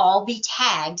it will all be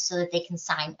tagged so that they can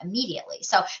sign immediately.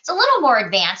 So it's a little more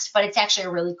advanced, but it's actually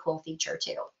a really cool feature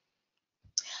too.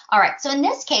 All right, so in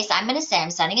this case, I'm going to say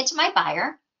I'm sending it to my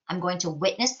buyer. I'm going to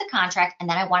witness the contract, and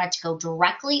then I want it to go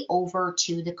directly over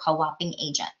to the co-oping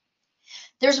agent.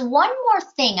 There's one more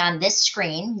thing on this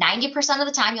screen. 90% of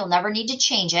the time, you'll never need to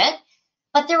change it,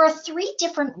 but there are 3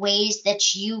 different ways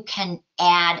that you can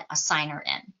add a signer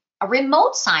in. A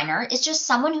remote signer is just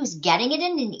someone who's getting it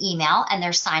in an email and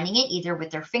they're signing it either with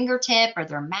their fingertip or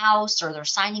their mouse, or they're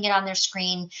signing it on their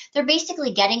screen. They're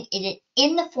basically getting it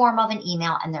in the form of an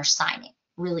email and they're signing.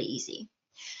 Really easy.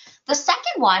 The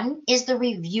second one is the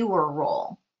reviewer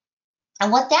role.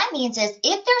 And what that means is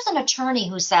if there's an attorney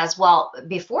who says, well,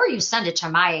 before you send it to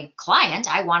my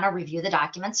client, I want to review the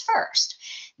documents first.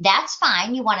 That's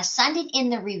fine. You want to send it in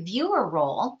the reviewer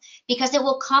role because it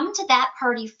will come to that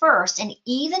party first. And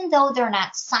even though they're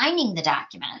not signing the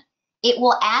document, it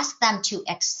will ask them to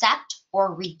accept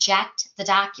or reject the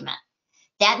document.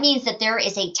 That means that there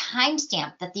is a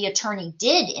timestamp that the attorney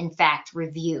did, in fact,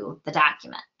 review the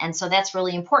document. And so that's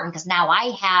really important because now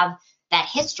I have that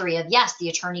history of, yes, the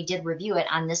attorney did review it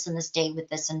on this and this day with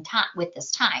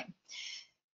this time.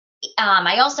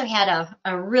 I also had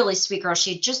a really sweet girl.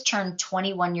 She had just turned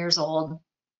 21 years old,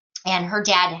 and her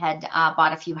dad had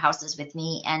bought a few houses with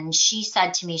me. And she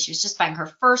said to me, she was just buying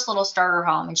her first little starter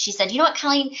home. And she said, you know what,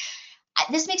 Colleen,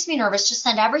 this makes me nervous. Just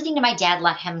send everything to my dad,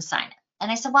 let him sign it.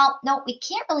 And I said, well, no, we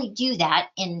can't really do that.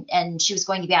 And she was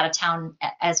going to be out of town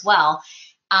as well.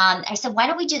 I said, why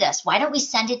don't we do this? Why don't we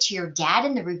send it to your dad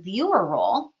in the reviewer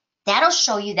role? That'll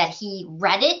show you that he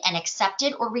read it and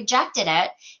accepted or rejected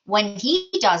it. When he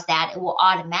does that, it will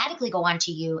automatically go on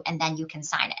to you, and then you can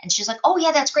sign it. And she's like, oh,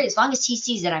 yeah, that's great. As long as he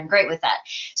sees it, I'm great with that.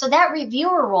 So that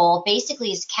reviewer role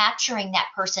basically is capturing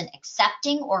that person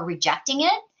accepting or rejecting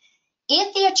it.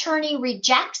 If the attorney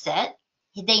rejects it,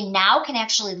 they now can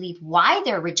actually leave why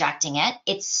they're rejecting it.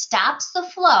 It stops the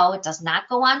flow. It does not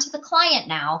go on to the client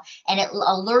now, and it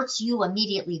alerts you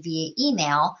immediately via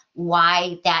email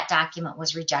why that document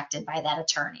was rejected by that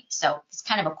attorney. So it's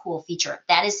kind of a cool feature.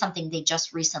 That is something they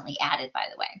just recently added, by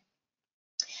the way.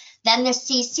 Then the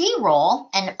CC role,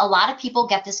 and a lot of people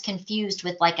get this confused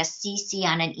with like a CC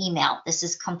on an email. This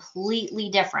is completely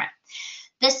different.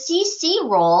 The CC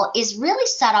role is really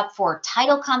set up for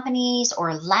title companies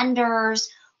or lenders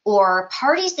or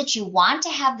parties that you want to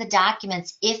have the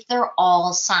documents if they're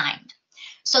all signed.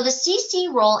 So the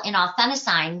CC role in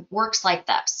Authentisign works like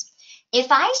this.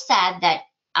 If I said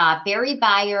that Barry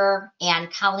Beyer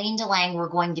and Colleen Delange were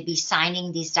going to be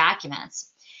signing these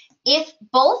documents, if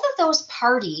both of those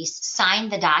parties sign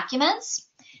the documents,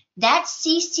 that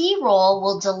CC role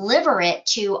will deliver it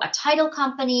to a title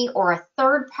company or a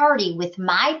third party with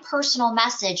my personal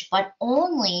message, but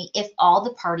only if all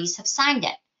the parties have signed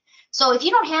it. So if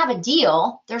you don't have a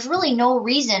deal, there's really no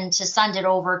reason to send it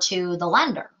over to the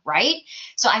lender, right?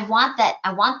 So I want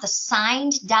the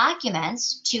signed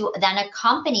documents to then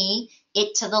accompany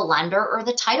it to the lender or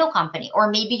the title company, or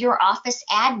maybe your office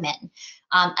admin.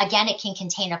 Again, it can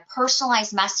contain a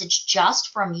personalized message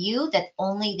just from you that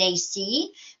only they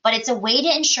see, but it's a way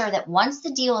to ensure that once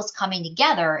the deal is coming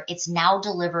together, it's now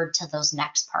delivered to those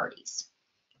next parties.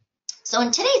 So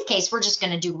in today's case, we're just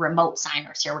going to do remote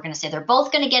signers here. We're going to say they're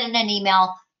both going to get in an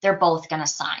email, they're both going to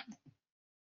sign.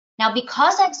 Now,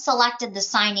 because I've selected the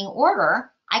signing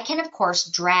order, I can, of course,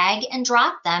 drag and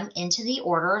drop them into the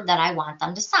order that I want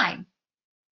them to sign.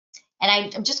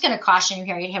 And I'm just going to caution you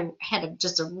here, I had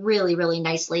just a really, really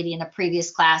nice lady in a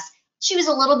previous class. She was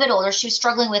a little bit older. She was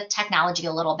struggling with technology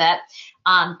a little bit,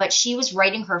 but she was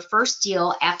writing her first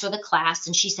deal after the class.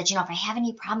 And she said, you know, if I have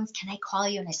any problems, can I call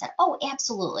you? And I said, oh,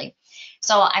 absolutely.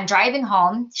 So I'm driving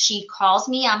home. She calls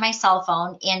me on my cell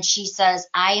phone and she says,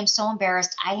 I am so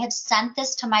embarrassed. I have sent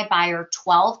this to my buyer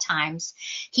 12 times.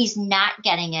 He's not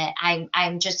getting it.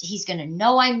 He's going to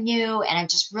know I'm new and I'm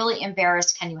just really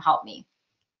embarrassed. Can you help me?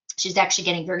 She's actually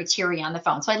getting very teary on the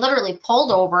phone. So I literally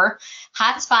pulled over,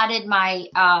 hotspotted my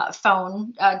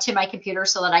phone to my computer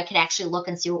so that I could actually look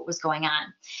and see what was going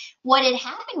on. What had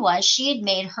happened was she had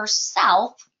made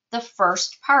herself the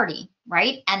first party,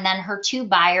 right? And then her two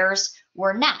buyers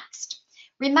were next.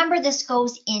 Remember, this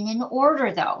goes in an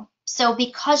order though. So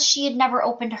because she had never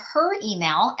opened her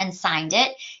email and signed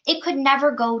it, it could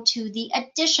never go to the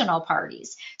additional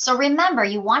parties. So remember,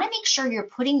 you want to make sure you're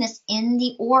putting this in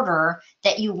the order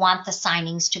that you want the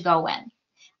signings to go in.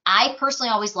 I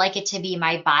personally always like it to be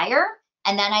my buyer,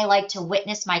 and then I like to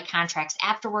witness my contracts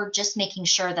afterward, just making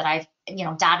sure that I've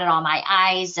dotted all my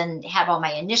I's and have all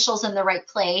my initials in the right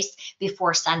place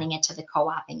before sending it to the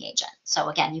co-oping agent. So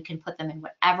again, you can put them in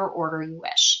whatever order you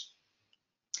wish.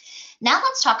 Now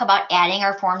let's talk about adding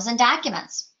our forms and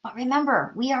documents. But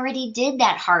remember, we already did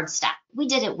that hard step. We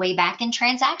did it way back in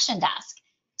Transaction Desk.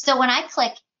 So when I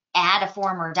click add a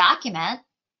form or document,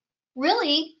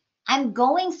 really, I'm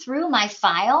going through my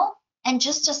file and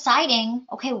just deciding,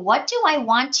 okay, what do I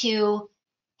want to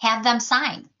have them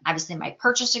sign? Obviously my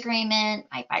purchase agreement,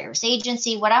 my buyer's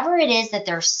agency, whatever it is that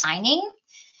they're signing.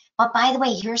 But by the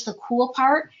way, here's the cool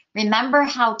part. Remember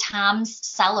how Tom's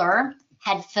seller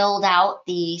had filled out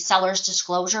the seller's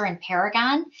disclosure in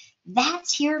Paragon?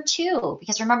 That's here too,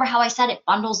 because remember how I said it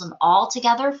bundles them all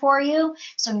together for you?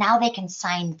 So now they can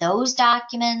sign those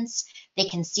documents, they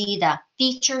can see the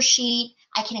feature sheet,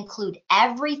 I can include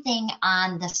everything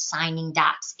on the signing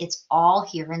docs. It's all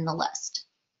here in the list.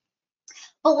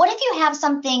 But what if you have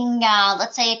something,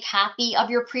 let's say a copy of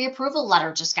your pre-approval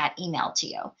letter just got emailed to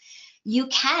you? You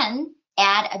can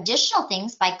add additional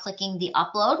things by clicking the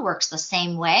upload, works the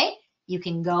same way. You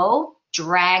can go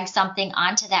drag something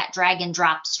onto that drag and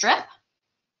drop strip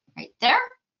right there,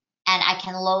 and I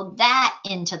can load that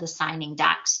into the signing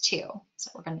docs too.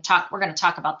 So we're going to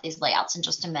talk about these layouts in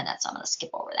just a minute, so I'm going to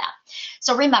skip over that.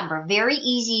 So remember, very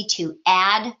easy to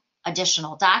add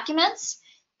additional documents.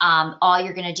 All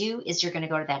you're going to do is you're going to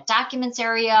go to that documents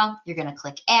area, you're going to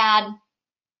click add,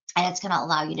 and it's going to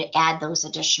allow you to add those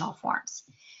additional forms.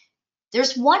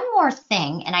 There's one more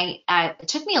thing, and it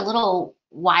took me a little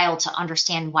while to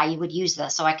understand why you would use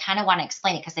this, so I kind of want to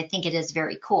explain it because I think it is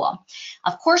very cool.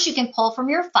 Of course, you can pull from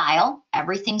your file.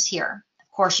 Everything's here.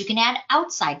 Of course, you can add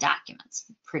outside documents.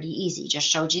 Pretty easy, just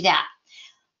showed you that.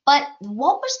 But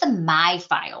what was the My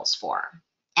Files for?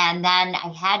 And then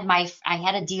I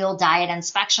had a deal die at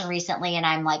inspection recently, and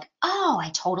I'm like, oh, I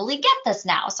totally get this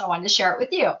now, so I wanted to share it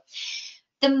with you.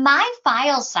 The My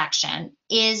Files section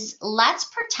is, let's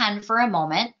pretend for a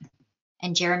moment,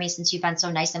 and Jeremy, since you've been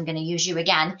so nice, I'm going to use you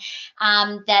again,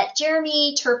 that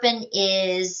Jeremy Turpin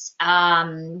is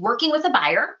working with a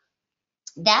buyer.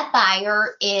 That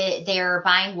buyer, they're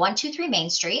buying 123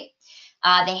 Main Street.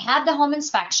 They had the home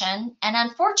inspection, and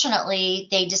unfortunately,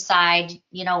 they decide,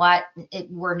 you know what,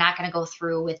 we're not going to go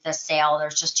through with the sale.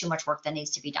 There's just too much work that needs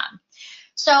to be done.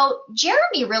 So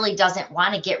Jeremy really doesn't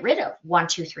want to get rid of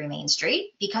 123 Main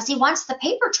Street because he wants the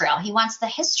paper trail. He wants the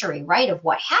history, right, of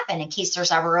what happened in case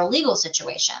there's ever a legal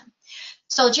situation.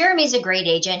 So Jeremy's a great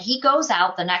agent. He goes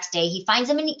out the next day. He finds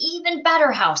him an even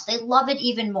better house. They love it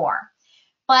even more.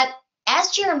 But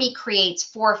as Jeremy creates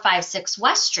 456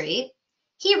 West Street,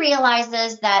 he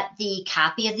realizes that the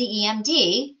copy of the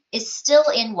EMD is still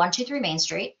in 123 Main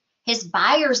Street. His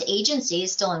buyer's agency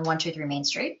is still in 123 Main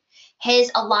Street.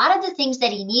 A lot of the things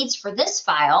that he needs for this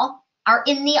file are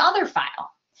in the other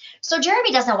file. So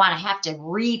Jeremy doesn't want to have to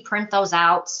reprint those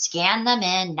out, scan them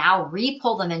in, now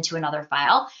re-pull them into another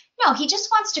file. No, he just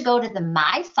wants to go to the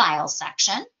My Files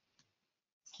section.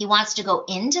 He wants to go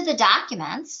into the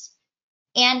documents,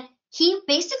 and he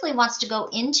basically wants to go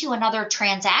into another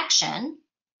transaction,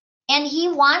 and he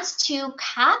wants to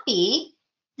copy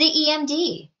the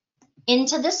EMD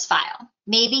into this file.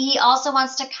 Maybe he also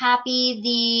wants to copy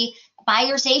the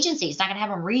buyer's agency. He's not going to have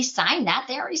them re-sign that.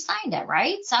 They already signed it,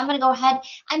 right? So I'm going to go ahead.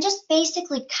 I'm just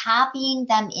basically copying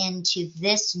them into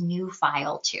this new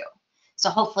file too. So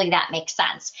hopefully that makes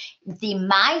sense. The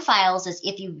My Files is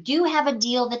if you do have a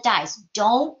deal that dies,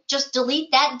 don't just delete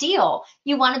that deal.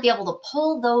 You want to be able to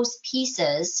pull those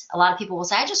pieces. A lot of people will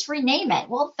say, I just rename it.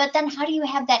 Well, but then how do you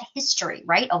have that history,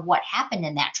 right, of what happened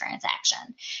in that transaction?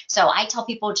 So I tell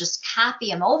people just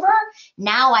copy them over.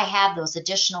 Now I have those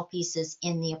additional pieces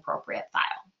in the appropriate file.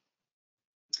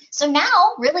 So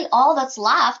now really all that's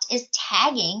left is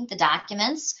tagging the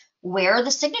documents where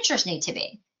the signatures need to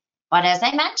be. But as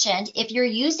I mentioned, if you're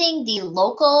using the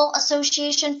local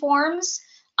association forms,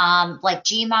 like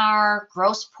GMAR,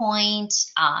 Grosse Pointe,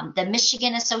 the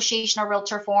Michigan Association of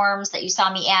Realtor forms that you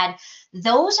saw me add,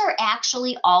 those are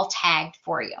actually all tagged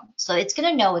for you. So it's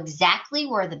going to know exactly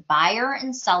where the buyer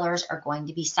and sellers are going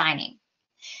to be signing.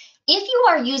 If you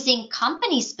are using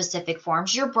company-specific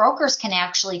forms, your brokers can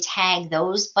actually tag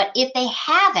those, but if they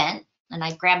haven't, and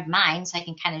I grabbed mine so I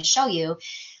can kind of show you,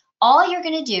 all you're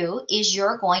going to do is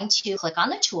you're going to click on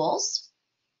the tools,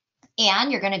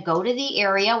 and you're going to go to the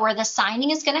area where the signing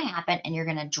is going to happen, and you're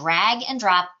going to drag and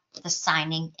drop the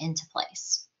signing into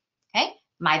place. Okay,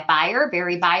 my buyer,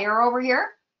 Barry Buyer over here,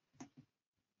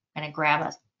 I'm going to grab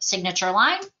a signature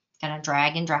line, going to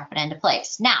drag and drop it into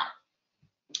place. Now,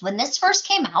 when this first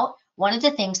came out, one of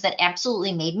the things that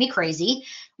absolutely made me crazy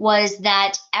was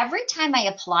that every time I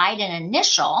applied an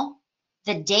initial,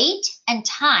 the date and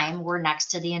time were next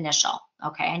to the initial.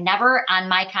 Okay, I never on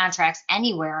my contracts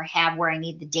anywhere have where I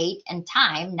need the date and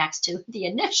time next to the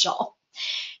initial.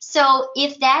 So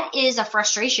if that is a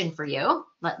frustration for you,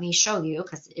 let me show you,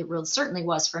 because it really certainly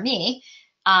was for me.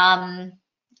 Let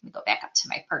me go back up to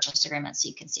my purchase agreement so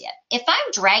you can see it. If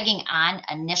I'm dragging on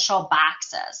initial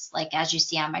boxes, like as you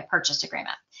see on my purchase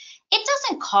agreement, it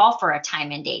doesn't call for a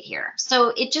time and date here. So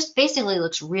it just basically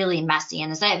looks really messy.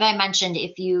 And as I mentioned,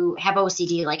 if you have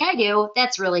OCD like I do,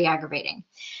 that's really aggravating.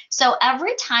 So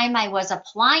every time I was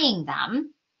applying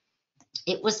them,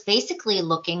 it was basically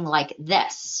looking like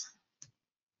this.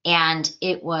 And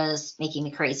it was making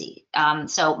me crazy.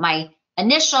 So my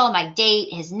initial, my date,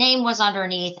 his name was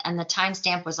underneath, and the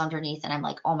timestamp was underneath. And I'm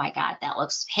like, oh my God, that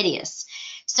looks hideous.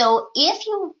 So if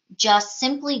you just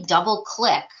simply double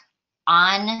click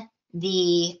on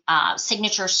the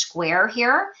signature square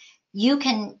here, you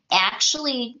can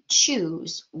actually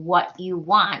choose what you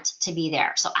want to be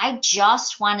there. So I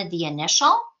just wanted the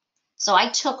initial. So I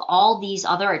took all these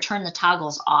other, I turned the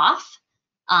toggles off.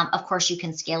 Of course, you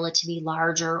can scale it to be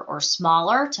larger or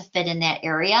smaller to fit in that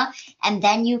area. And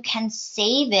then you can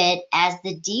save it as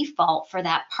the default for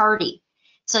that party.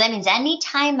 So that means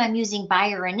anytime I'm using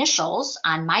buyer initials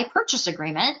on my purchase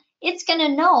agreement, it's going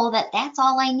to know that that's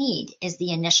all I need is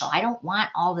the initial. I don't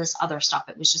want all this other stuff.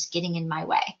 It was just getting in my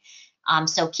way.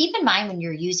 So keep in mind when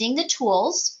you're using the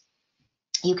tools,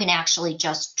 you can actually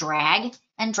just drag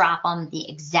and drop them the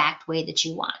exact way that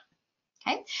you want.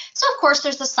 Okay, so of course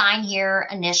there's the sign here,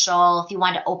 initial. If you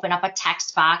want to open up a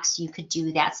text box, you could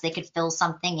do that so they could fill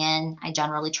something in. I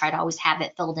generally try to always have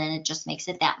it filled in. It just makes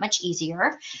it that much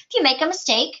easier. If you make a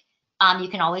mistake, you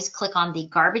can always click on the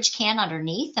garbage can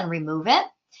underneath and remove it.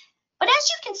 But as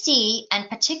you can see, and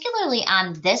particularly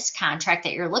on this contract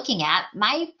that you're looking at,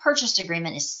 my purchase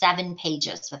agreement is 7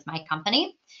 pages with my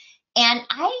company. And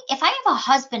if I have a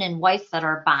husband and wife that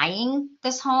are buying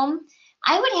this home,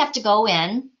 I would have to go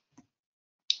in,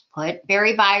 put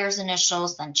Barry Buyer's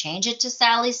initials, then change it to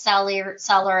Sally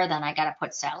Seller, then I got to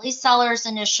put Sally Seller's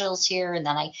initials here, and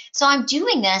then so I'm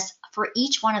doing this for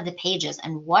each one of the pages,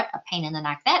 and what a pain in the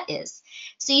neck that is.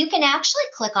 So you can actually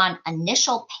click on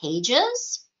initial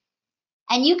pages,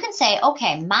 and you can say,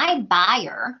 okay, my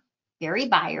buyer, Barry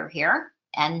Buyer here,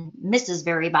 and Mrs.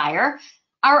 Barry Buyer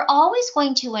are always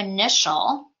going to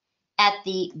initial at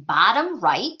the bottom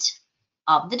right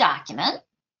of the document,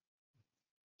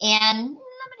 and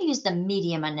I'm going to use the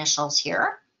medium initials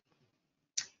here.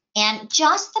 And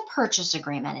just the purchase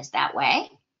agreement is that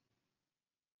way.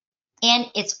 And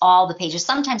it's all the pages.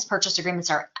 Sometimes purchase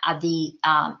agreements are the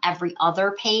every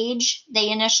other page they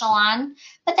initial on.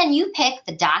 But then you pick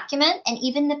the document and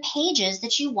even the pages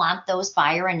that you want those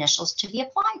buyer initials to be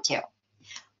applied to.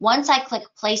 Once I click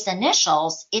place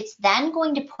initials, it's then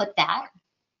going to put that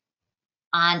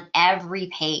on every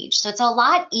page. So it's a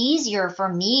lot easier for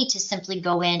me to simply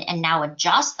go in and now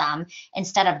adjust them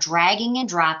instead of dragging and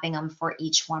dropping them for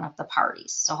each one of the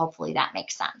parties. So hopefully that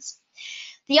makes sense.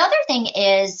 The other thing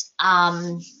is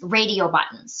radio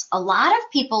buttons. A lot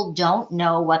of people don't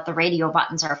know what the radio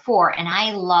buttons are for, and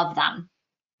I love them.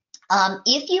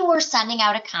 If you were sending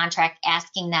out a contract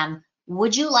asking them,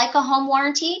 would you like a home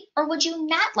warranty or would you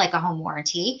not like a home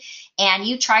warranty? And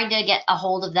you tried to get a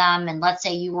hold of them, and let's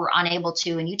say you were unable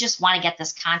to, and you just want to get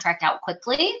this contract out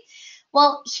quickly.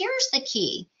 Well, here's the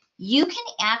key. You can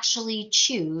actually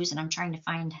choose, and I'm trying to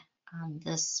find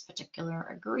this particular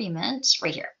agreement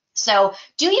right here. So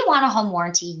do you want a home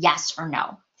warranty, yes or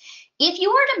no? If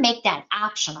you were to make that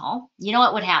optional, you know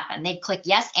what would happen? They'd click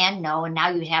yes and no, and now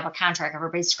you'd have a contract.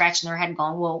 Everybody's scratching their head and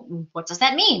going, well, what does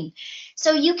that mean?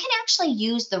 So you can actually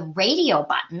use the radio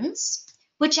buttons,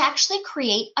 which actually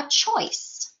create a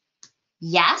choice.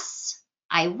 Yes,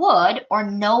 I would, or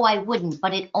no, I wouldn't,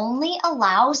 but it only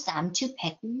allows them to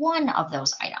pick one of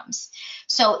those items.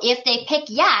 So if they pick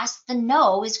yes, the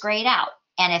no is grayed out.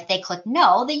 And if they click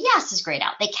no, the yes is grayed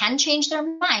out. They can change their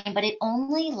mind, but it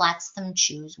only lets them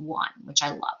choose one, which I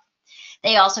love.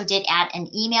 They also did add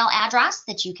an email address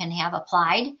that you can have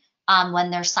applied when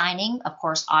they're signing. Of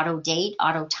course, auto date,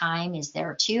 auto time is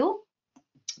there too.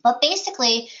 But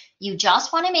basically, you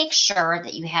just want to make sure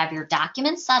that you have your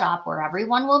documents set up where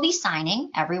everyone will be signing,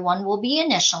 everyone will be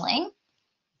initialing.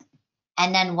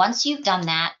 And then once you've done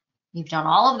that, you've done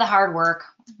all of the hard work.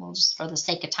 We'll just, for the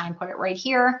sake of time, put it right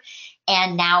here.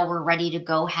 And now we're ready to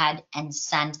go ahead and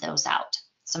send those out.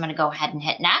 So I'm going to go ahead and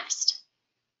hit next.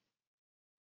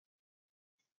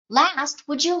 Last,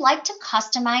 would you like to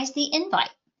customize the invite?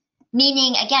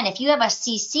 Meaning, again, if you have a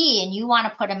CC and you want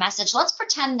to put a message, let's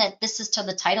pretend that this is to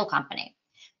the title company.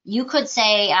 You could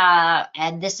say,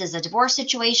 and this is a divorce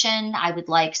situation. I would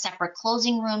like separate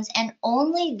closing rooms, and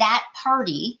only that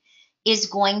party is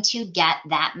going to get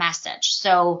that message.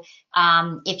 So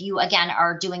if you, again,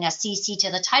 are doing a CC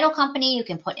to the title company, you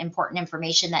can put important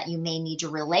information that you may need to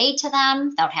relay to them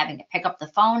without having to pick up the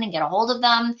phone and get a hold of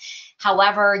them.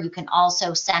 However, you can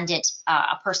also send it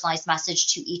a personalized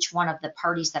message to each one of the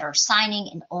parties that are signing,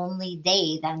 and only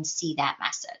they then see that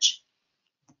message.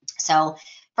 So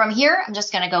from here, I'm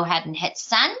just going to go ahead and hit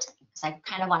send. I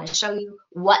kind of want to show you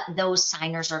what those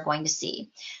signers are going to see.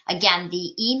 Again,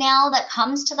 the email that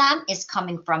comes to them is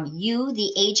coming from you,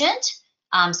 the agent,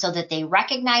 so that they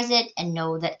recognize it and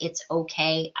know that it's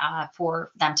okay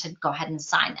for them to go ahead and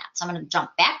sign that. So I'm going to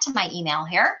jump back to my email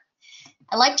here.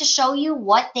 I like to show you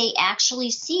what they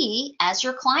actually see as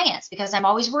your clients, because I'm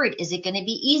always worried, is it going to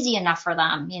be easy enough for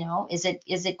them? You know, is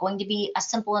it going to be a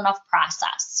simple enough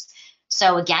process?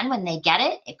 So again, when they get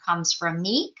it, it comes from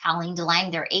me, Colleen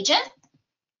Delange, their agent.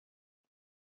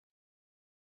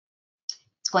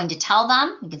 It's going to tell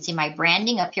them, you can see my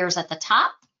branding appears at the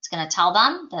top. It's going to tell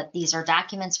them that these are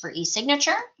documents for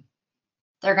e-signature.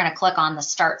 They're going to click on the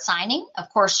start signing. Of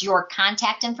course, your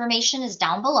contact information is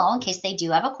down below in case they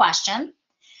do have a question.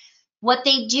 What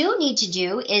they do need to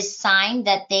do is sign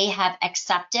that they have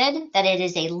accepted that it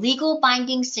is a legal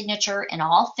binding signature in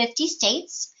all 50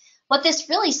 states. What this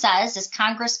really says is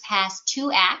Congress passed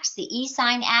two acts, the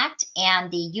e-Sign Act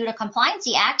and the UTA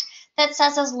Compliancy Act, that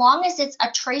says as long as it's a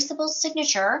traceable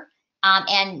signature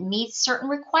and meets certain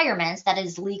requirements, that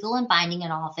is legal and binding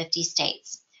in all 50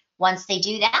 states. Once they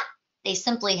do that, they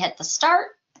simply hit the start,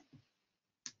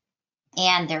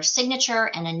 and their signature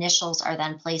and initials are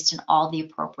then placed in all the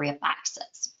appropriate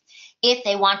boxes. If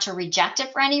they want to reject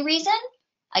it for any reason,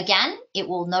 again, it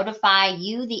will notify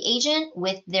you, the agent,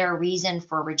 with their reason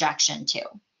for rejection too.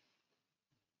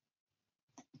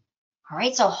 All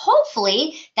right, so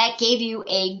hopefully that gave you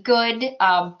a good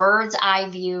bird's eye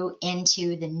view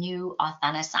into the new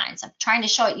Authentisign. So I'm trying to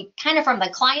show it you kind of from the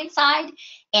client side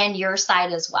and your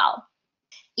side as well.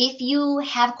 If you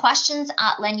have questions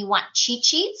and you want cheat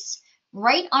sheets,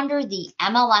 right under the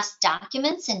MLS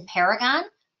documents in Paragon,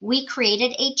 we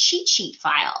created a cheat sheet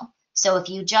file. So if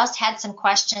you just had some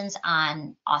questions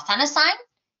on Authentisign,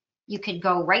 you could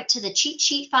go right to the cheat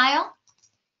sheet file,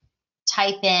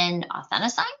 type in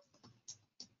Authentisign,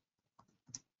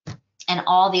 and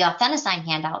all the Authentisign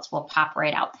handouts will pop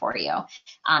right out for you.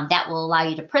 That will allow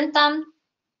you to print them.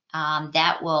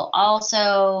 That will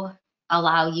also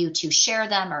allow you to share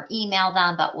them or email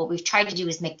them, but what we've tried to do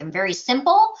is make them very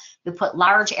simple. We put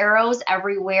large arrows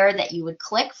everywhere that you would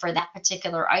click for that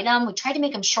particular item. We tried to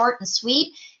make them short and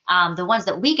sweet. The ones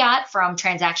that we got from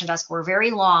Transaction Desk were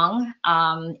very long,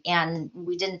 and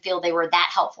we didn't feel they were that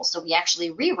helpful, so we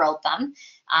actually rewrote them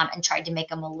and tried to make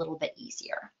them a little bit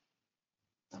easier.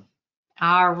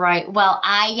 All right. Well,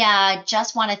 I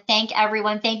just want to thank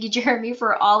everyone. Thank you, Jeremy,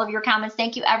 for all of your comments.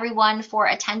 Thank you, everyone, for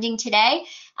attending today.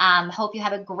 Hope you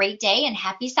have a great day and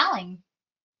happy selling.